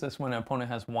you use this when an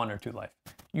opponent has 1 or 2 life.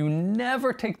 You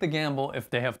never take the gamble if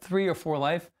they have 3 or 4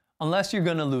 life, unless you're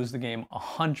going to lose the game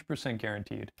 100%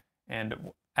 guaranteed. And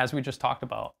as we just talked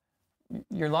about,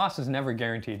 your loss is never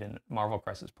guaranteed in Marvel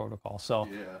Crisis Protocol. So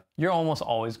you're almost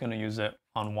always going to use it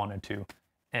on 1 or 2.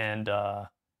 And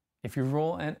if you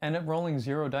roll and end up rolling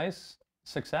 0 dice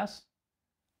success,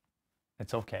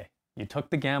 it's okay. You took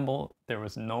the gamble. There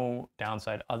was no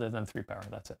downside other than 3 power.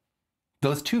 That's it.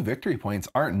 Those 2 victory points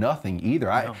aren't nothing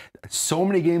either. So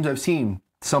many games I've seen,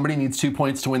 somebody needs 2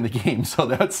 points to win the game. So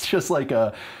that's just like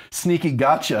a sneaky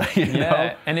gotcha, you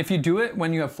know? And if you do it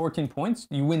when you have 14 points,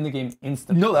 you win the game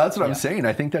instantly. No, that's what I'm saying.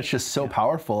 I think that's just so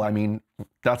powerful. I mean,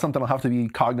 that's something I'll have to be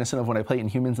cognizant of when I play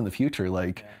Inhumans in the future.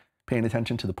 Like, paying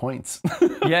attention to the points.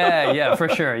 Yeah, for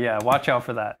sure. Yeah, watch out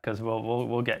for that because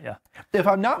we'll get you. If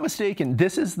I'm not mistaken,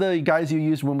 this is the guys you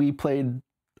used when we played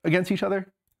against each other?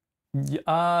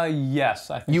 Yes,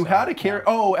 I think you so. had a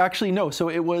character. Yeah. Oh, actually, no. So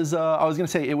it was, I was going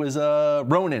to say, it was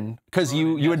Ronan, because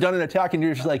you had done an attack and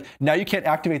you're just like, now you can't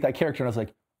activate that character. And I was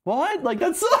like, what? Like,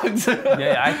 that sucks.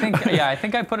 I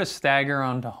think I put a stagger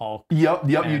onto Hulk. Yep,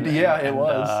 it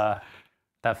was.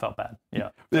 That felt bad. Yeah.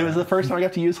 It was the first time I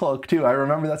got to use Hulk too. I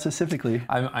remember that specifically.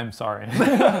 I'm sorry.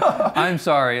 I'm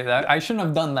sorry. I shouldn't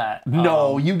have done that.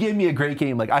 No, you gave me a great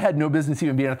game. Like, I had no business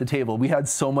even being at the table. We had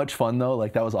so much fun though.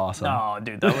 Like, that was awesome. No,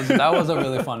 dude, that was a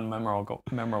really fun,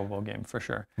 memorable game for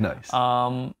sure. Nice.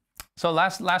 So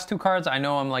last two cards. I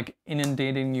know I'm like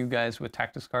inundating you guys with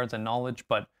tactics cards and knowledge,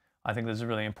 but I think this is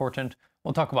really important.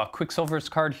 We'll talk about Quicksilver's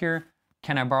card here.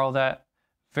 Can I borrow that?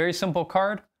 Very simple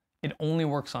card. It only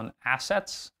works on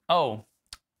assets. Oh,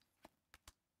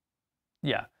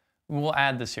 yeah, we'll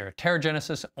add this here.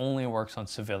 Teragenesis only works on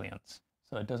civilians,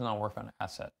 so it does not work on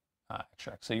asset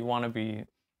extracts. So you want to be,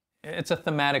 it's a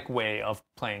thematic way of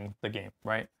playing the game,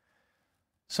 right?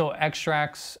 So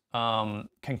extracts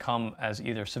can come as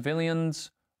either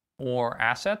civilians or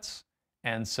assets,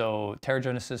 and so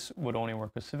Teragenesis would only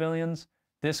work with civilians.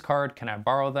 This card, Can I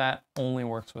Borrow That, only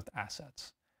works with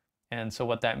assets. And so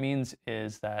what that means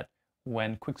is that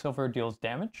when Quicksilver deals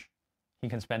damage, he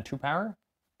can spend 2 power,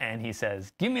 and he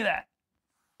says, give me that,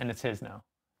 and it's his now.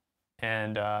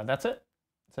 And that's it.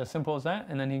 It's as simple as that,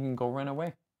 and then he can go run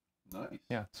away. Nice.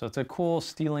 Yeah, so it's a cool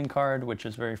stealing card, which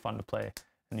is very fun to play,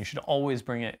 and you should always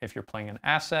bring it if you're playing an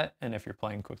asset and if you're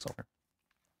playing Quicksilver.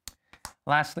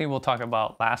 Lastly, we'll talk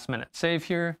about Last Minute Save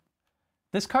here.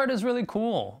 This card is really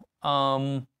cool.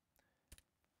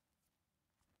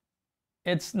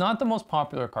 It's not the most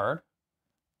popular card,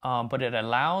 but it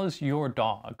allows your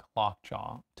dog,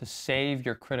 Lockjaw, to save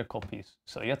your critical piece.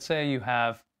 So let's say you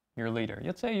have your leader.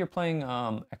 Let's say you're playing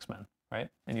X-Men, right?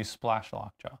 And you splash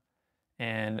Lockjaw.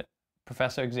 And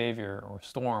Professor Xavier or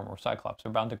Storm or Cyclops are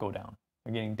bound to go down.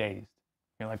 They're getting dazed.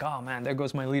 You're like, oh man, there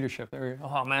goes my leadership.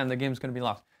 Oh man, the game's going to be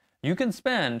lost. You can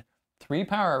spend 3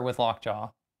 power with Lockjaw.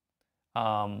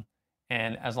 And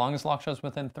as long as Lockjaw's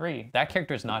within 3, that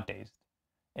character is not dazed.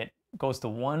 It goes to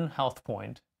 1 health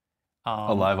point.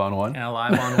 Alive on 1? And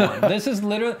Alive on 1. This is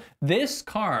literally, this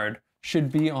card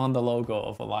should be on the logo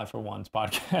of Alive for One's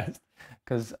podcast,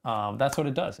 because that's what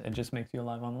it does. It just makes you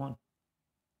alive on 1.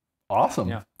 Awesome.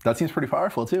 Yeah. That seems pretty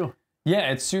powerful too.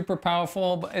 Yeah, it's super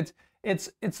powerful, but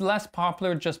it's less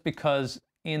popular just because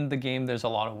in the game there's a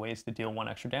lot of ways to deal 1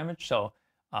 extra damage. So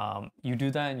you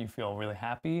do that and you feel really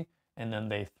happy, and then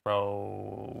they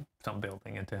throw some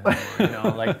building into him. You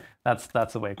know, like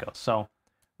that's the way it goes. So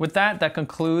with that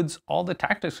concludes all the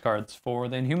tactics cards for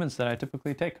the Inhumans that I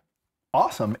typically take.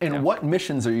 Awesome. And what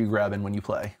missions are you grabbing when you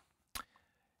play?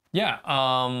 Yeah,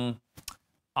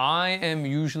 I am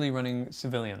usually running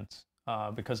civilians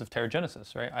because of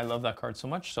Teragenesis, right? I love that card so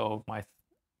much. So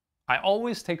I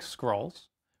always take Scrolls,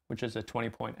 which is a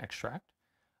 20-point extract.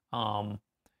 And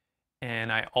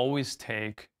I always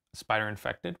take Spider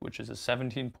Infected, which is a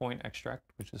 17-point extract,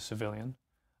 which is civilian.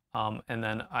 And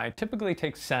then I typically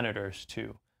take Senators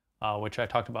too, which I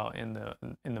talked about in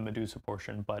the Medusa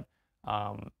portion, but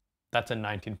that's a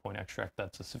 19-point extract.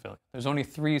 That's a civilian. There's only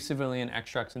 3 civilian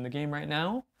extracts in the game right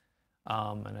now,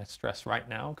 and I stress right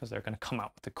now because they're going to come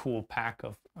out with a cool pack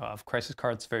of crisis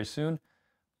cards very soon.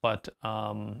 But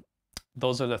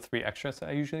those are the 3 extras that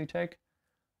I usually take.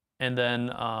 And then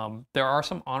there are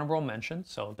some honorable mentions.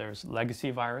 So there's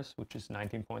Legacy Virus, which is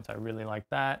 19 points. I really like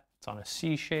that. It's on a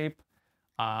C shape.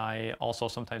 I also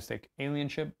sometimes take Alien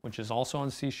Ship, which is also on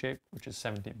C shape, which is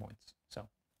 17 points. So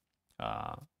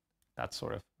that's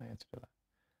sort of my answer to that.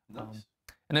 Nice.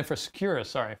 And then for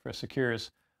Securus, the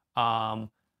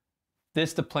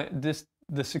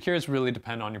Securus really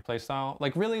depend on your playstyle.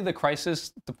 Like really, the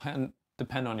Crisis depend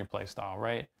on your playstyle,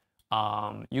 right?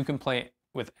 You can play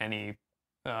with any.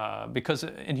 Because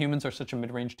Inhumans are such a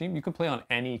mid-range team, you can play on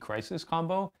any Crisis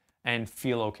combo and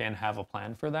feel okay and have a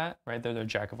plan for that, right? They're the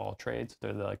jack of all trades.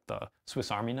 They're like the Swiss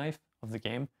Army knife of the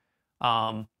game.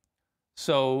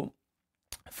 So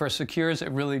for Secures,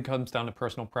 it really comes down to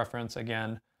personal preference.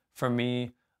 Again, for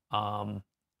me,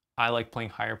 I like playing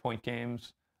higher point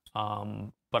games,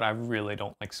 but I really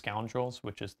don't like Scoundrels,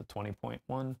 which is the 20-point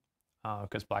one,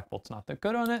 because Black Bolt's not that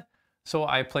good on it. So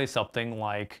I play something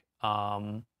like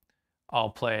I'll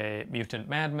play Mutant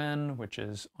Madman, which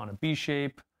is on a B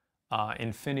shape,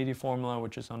 Infinity Formula,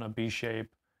 which is on a B shape.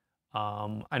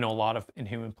 I know a lot of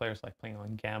Inhuman players like playing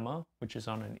on Gamma, which is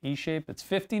on an E shape. It's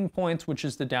 15 points, which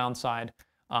is the downside,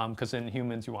 because in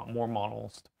Inhumans you want more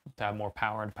models to have more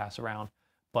power to pass around.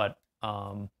 But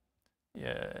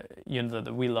you know,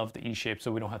 we love the E shape,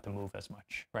 so we don't have to move as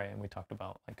much, right? And we talked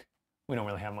about like we don't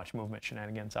really have much movement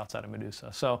shenanigans outside of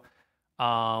Medusa. So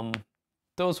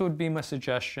those would be my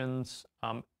suggestions.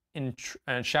 And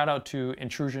shout out to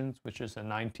Intrusions, which is a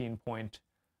 19-point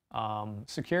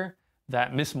secure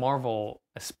that Miss Marvel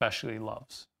especially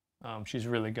loves. She's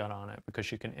really good on it because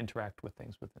she can interact with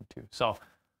things within too. So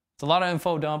it's a lot of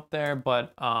info dumped there,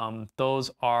 but those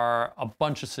are a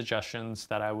bunch of suggestions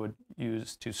that I would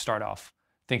use to start off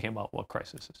thinking about what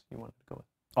crisis you wanted to go with.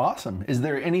 Awesome. Is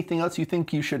there anything else you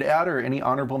think you should add, or any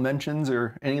honorable mentions,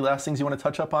 or any last things you want to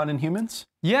touch up on Inhumans?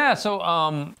 Yeah, so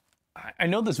I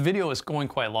know this video is going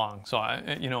quite long, so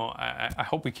I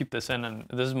hope we keep this in, and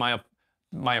this is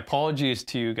my apologies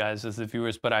to you guys as the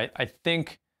viewers, but I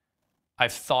think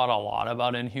I've thought a lot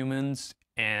about Inhumans,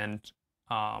 and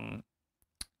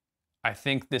I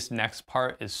think this next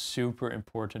part is super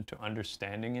important to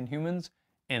understanding Inhumans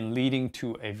and leading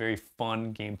to a very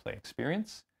fun gameplay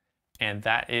experience, and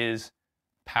that is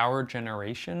power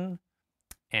generation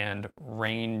and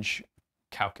range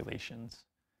calculations.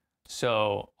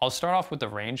 So I'll start off with the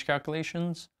range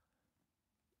calculations.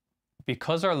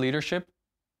 Because our leadership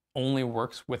only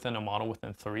works within a model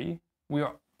within 3, we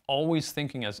are always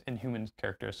thinking as Inhuman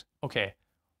characters, okay,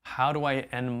 how do I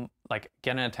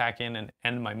get an attack in and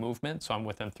end my movement so I'm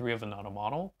within 3 of another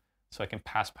model so I can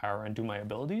pass power and do my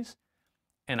abilities?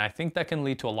 And I think that can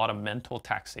lead to a lot of mental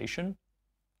taxation.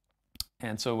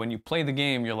 And so when you play the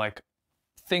game, you're like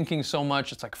thinking so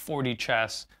much, it's like 4D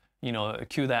chess, you know,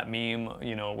 cue that meme,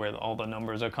 you know, where all the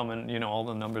numbers are coming, you know, all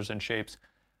the numbers and shapes.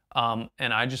 And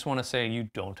I just want to say you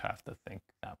don't have to think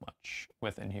that much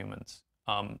with Inhumans.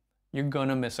 You're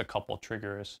gonna miss a couple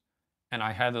triggers. And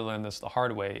I had to learn this the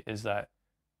hard way, is that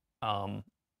to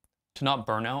not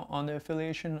burn out on the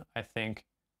affiliation, I think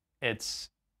it's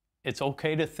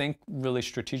okay to think really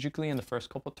strategically in the first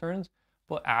couple turns,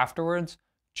 but afterwards,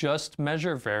 just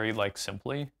measure very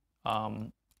simply.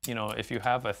 You know, if you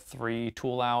have a 3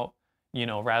 tool out, you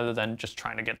know, rather than just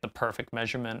trying to get the perfect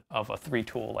measurement of a 3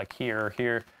 tool like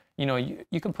here, you know,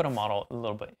 you can put a model a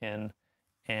little bit in,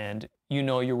 and you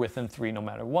know you're within 3 no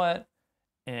matter what,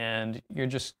 and you're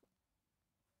just,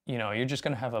 you know, you're just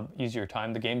going to have an easier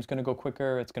time. The game's going to go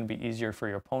quicker. It's going to be easier for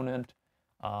your opponent.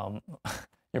 Your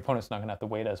opponent's not going to have to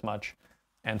wait as much.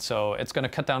 And so it's going to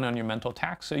cut down on your mental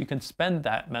tax, so you can spend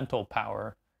that mental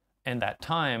power and that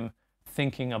time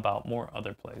thinking about more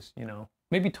other plays, you know,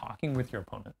 maybe talking with your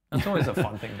opponent. That's always a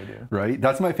fun thing to do. Right.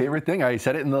 That's my favorite thing. I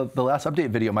said it in the last update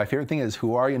video. My favorite thing is,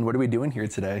 who are you and what are we doing here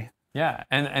today? Yeah.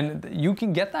 And you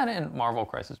can get that in Marvel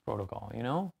Crisis Protocol, you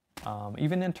know,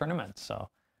 even in tournaments. So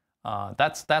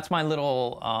that's my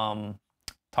little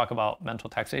talk about mental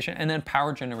taxation. And then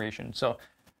power generation. So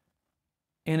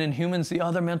in Inhumans, the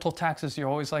other mental taxes, you're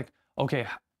always like, okay,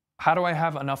 how do I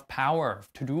have enough power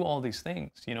to do all these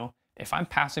things? You know, if I'm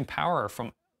passing power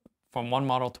from one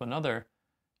model to another,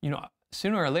 you know,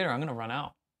 sooner or later I'm going to run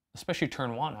out. Especially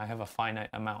turn 1, I have a finite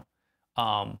amount.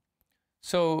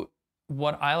 So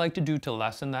what I like to do to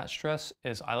lessen that stress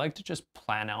is I like to just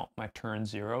plan out my turn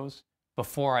 0s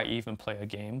before I even play a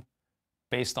game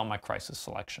based on my crisis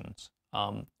selections.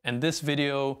 And this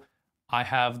video, I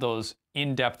have those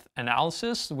in-depth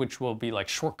analysis, which will be like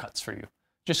shortcuts for you.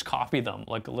 Just copy them.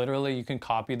 Like literally you can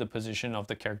copy the position of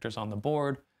the characters on the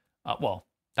board. Well,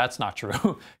 that's not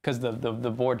true because the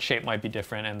board shape might be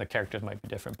different and the characters might be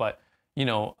different. But, you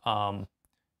know,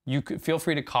 you could feel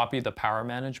free to copy the power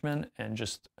management, and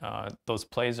just those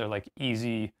plays are like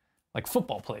easy, like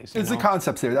football plays. It's the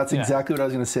concepts there. That's exactly what I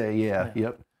was going to say. Yeah.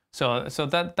 Yep. So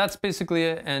that's basically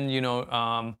it. And, you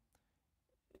know,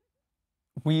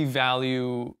 we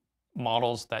value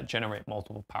models that generate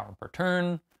multiple power per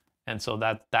turn. And so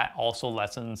that also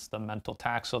lessens the mental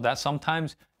tax. So that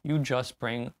sometimes you just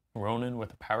bring Ronin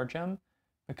with a power gem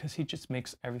because he just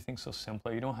makes everything so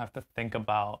simple. You don't have to think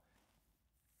about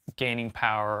gaining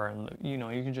power, and you know,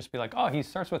 you can just be like, oh, he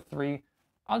starts with 3.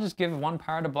 I'll just give 1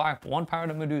 power to Black, 1 power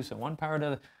to Medusa, 1 power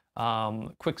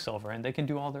to Quicksilver, and they can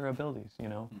do all their abilities, you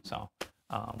know? So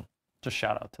just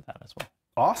shout out to that as well.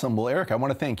 Awesome. Well, Eric, I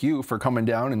want to thank you for coming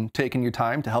down and taking your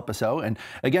time to help us out. And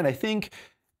again, I think,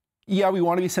 yeah, we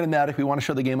want to be cinematic. We want to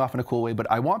show the game off in a cool way, but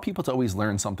I want people to always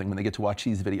learn something when they get to watch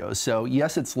these videos. So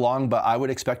yes, it's long, but I would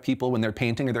expect people when they're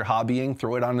painting or they're hobbying,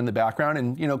 throw it on in the background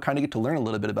and, you know, kind of get to learn a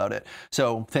little bit about it.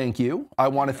 So thank you. I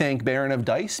want to thank Baron of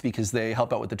Dice because they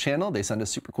help out with the channel. They send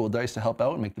us super cool dice to help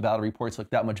out and make the battle reports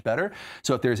look that much better.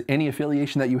 So if there's any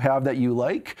affiliation that you have that you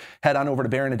like, head on over to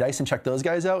Baron of Dice and check those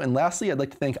guys out. And lastly, I'd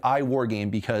like to thank Iwargame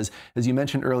because, as you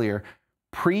mentioned earlier,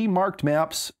 pre-marked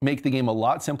maps make the game a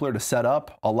lot simpler to set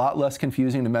up, a lot less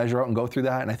confusing to measure out and go through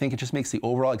that, and I think it just makes the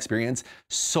overall experience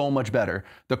so much better.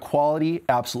 The quality,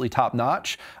 absolutely top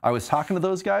notch. I was talking to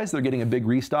those guys. They're getting a big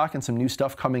restock and some new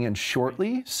stuff coming in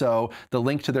shortly, so the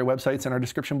link to their website's in our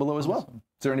description below as well.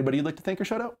 Is there anybody you'd like to thank or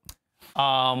shout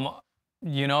out?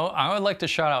 You know, I would like to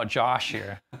shout out Josh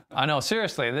here. I know,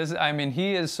 seriously, I mean,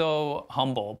 he is so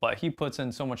humble, but he puts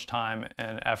in so much time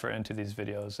and effort into these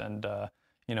videos, and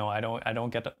you know, I don't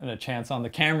get a chance on the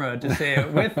camera to say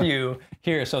it with you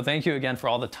here. So thank you again for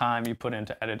all the time you put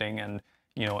into editing and,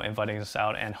 you know, inviting us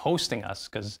out and hosting us,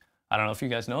 because I don't know if you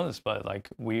guys know this, but like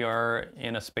we are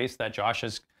in a space that Josh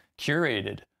has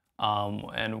curated,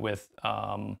 and with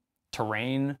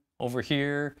terrain over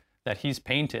here that he's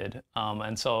painted.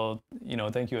 And so, you know,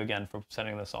 thank you again for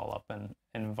setting this all up and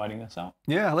inviting us out.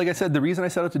 Yeah, like I said, the reason I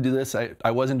set out to do this,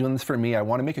 I wasn't doing this for me. I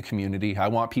want to make a community. I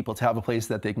want people to have a place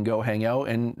that they can go hang out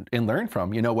and learn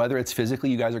from. You know, whether it's physically,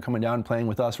 you guys are coming down, playing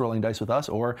with us, rolling dice with us,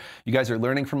 or you guys are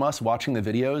learning from us, watching the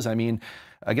videos. I mean,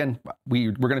 again,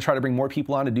 we're going to try to bring more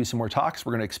people on to do some more talks.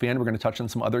 We're going to expand. We're going to touch on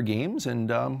some other games, and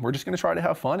we're just going to try to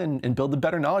have fun and build a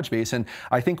better knowledge base. And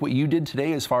I think what you did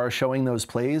today, as far as showing those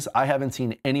plays, I haven't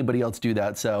seen anybody else do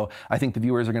that. So I think the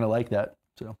viewers are going to like that.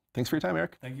 So thanks for your time,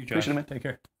 Eric. Thank you, Josh. Appreciate it, man. Take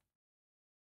care.